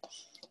innovation.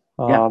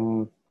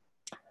 Yeah.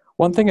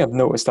 One thing I've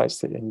noticed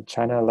actually in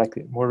China, like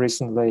more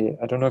recently,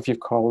 I don't know if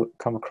you've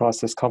come across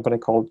this company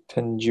called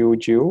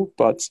Pinduoduo,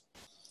 but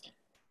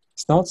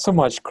it's not so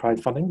much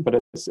crowdfunding,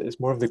 but it's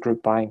more of the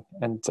group buying.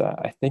 And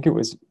I think it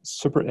was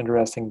super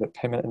interesting that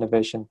payment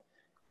innovation,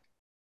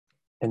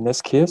 in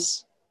this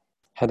case,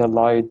 had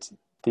allowed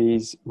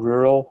these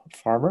rural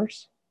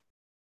farmers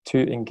to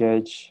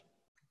engage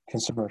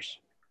consumers.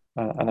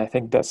 And I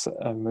think that's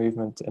a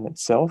movement in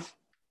itself.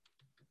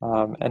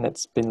 And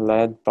it's been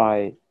led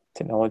by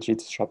technology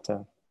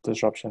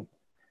disruption,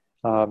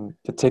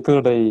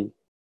 particularly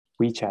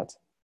WeChat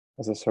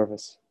as a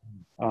service.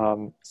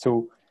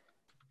 So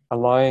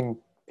allowing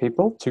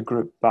people to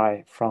group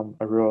buy from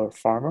a rural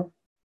farmer,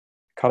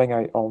 cutting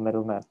out all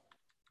middlemen.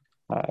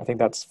 I think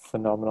that's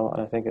phenomenal,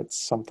 and I think it's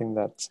something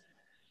that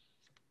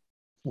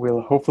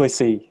we'll hopefully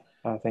see,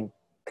 I think,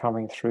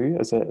 coming through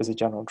as a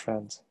general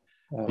trend.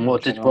 And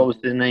what was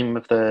the name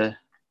of the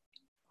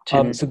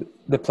so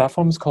the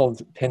platform is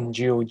called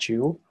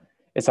Pinduoduo.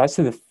 It's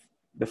actually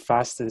the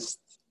fastest,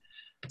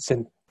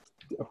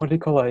 what do you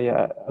call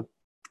a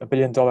 $1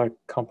 billion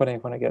company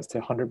when it gets to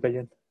 100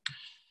 billion?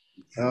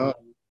 Oh,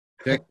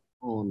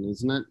 decacorn,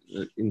 isn't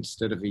it?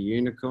 Instead of a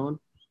unicorn?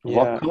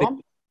 Yeah.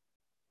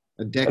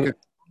 A decacorn.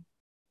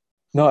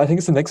 No, I think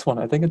it's the next one.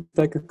 I think a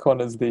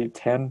decacorn is the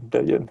 10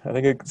 billion. I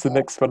think it's the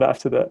next one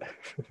after that.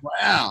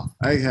 Wow.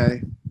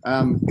 Okay.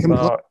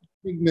 Complete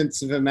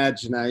figments of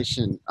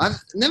imagination.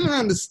 I've never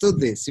understood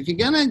this. If you're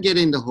going to get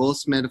into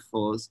horse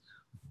metaphors,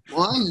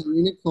 why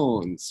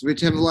unicorns,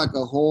 which have like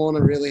a horn,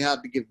 are really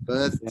hard to give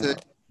birth to?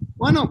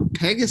 Why not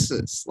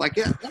Pegasus? Like,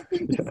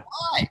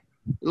 why?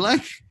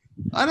 Like,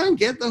 I don't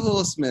get the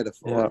horse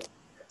metaphor. Yeah.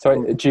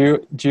 Sorry,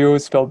 Duo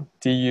spelled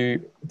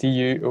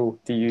D-U-O.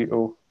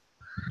 Duo.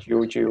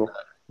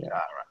 Yeah. All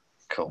right.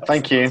 Cool.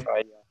 Thank you.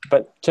 Right.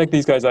 But check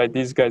these guys out.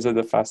 These guys are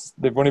the fast.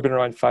 They've only been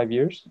around 5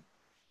 years.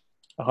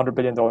 $100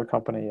 billion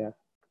company. Yeah.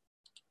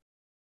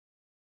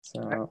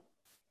 So.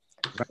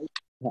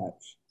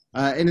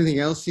 Anything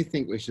else you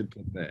think we should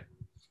put there?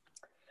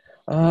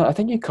 I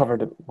think you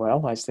covered it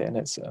well, I say, and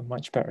it's a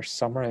much better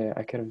summary.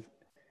 I could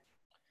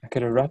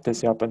have wrapped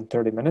this up in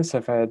 30 minutes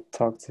if I had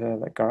talked to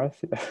like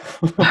Gareth.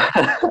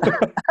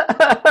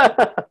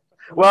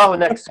 Well,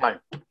 next time.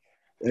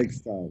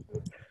 Next time.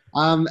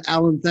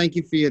 Alan, thank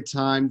you for your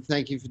time.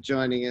 Thank you for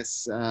joining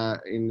us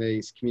in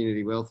these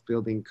community wealth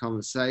building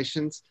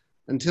conversations.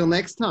 Until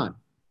next time.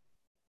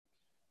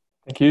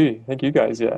 Thank you. Thank you guys. Yeah.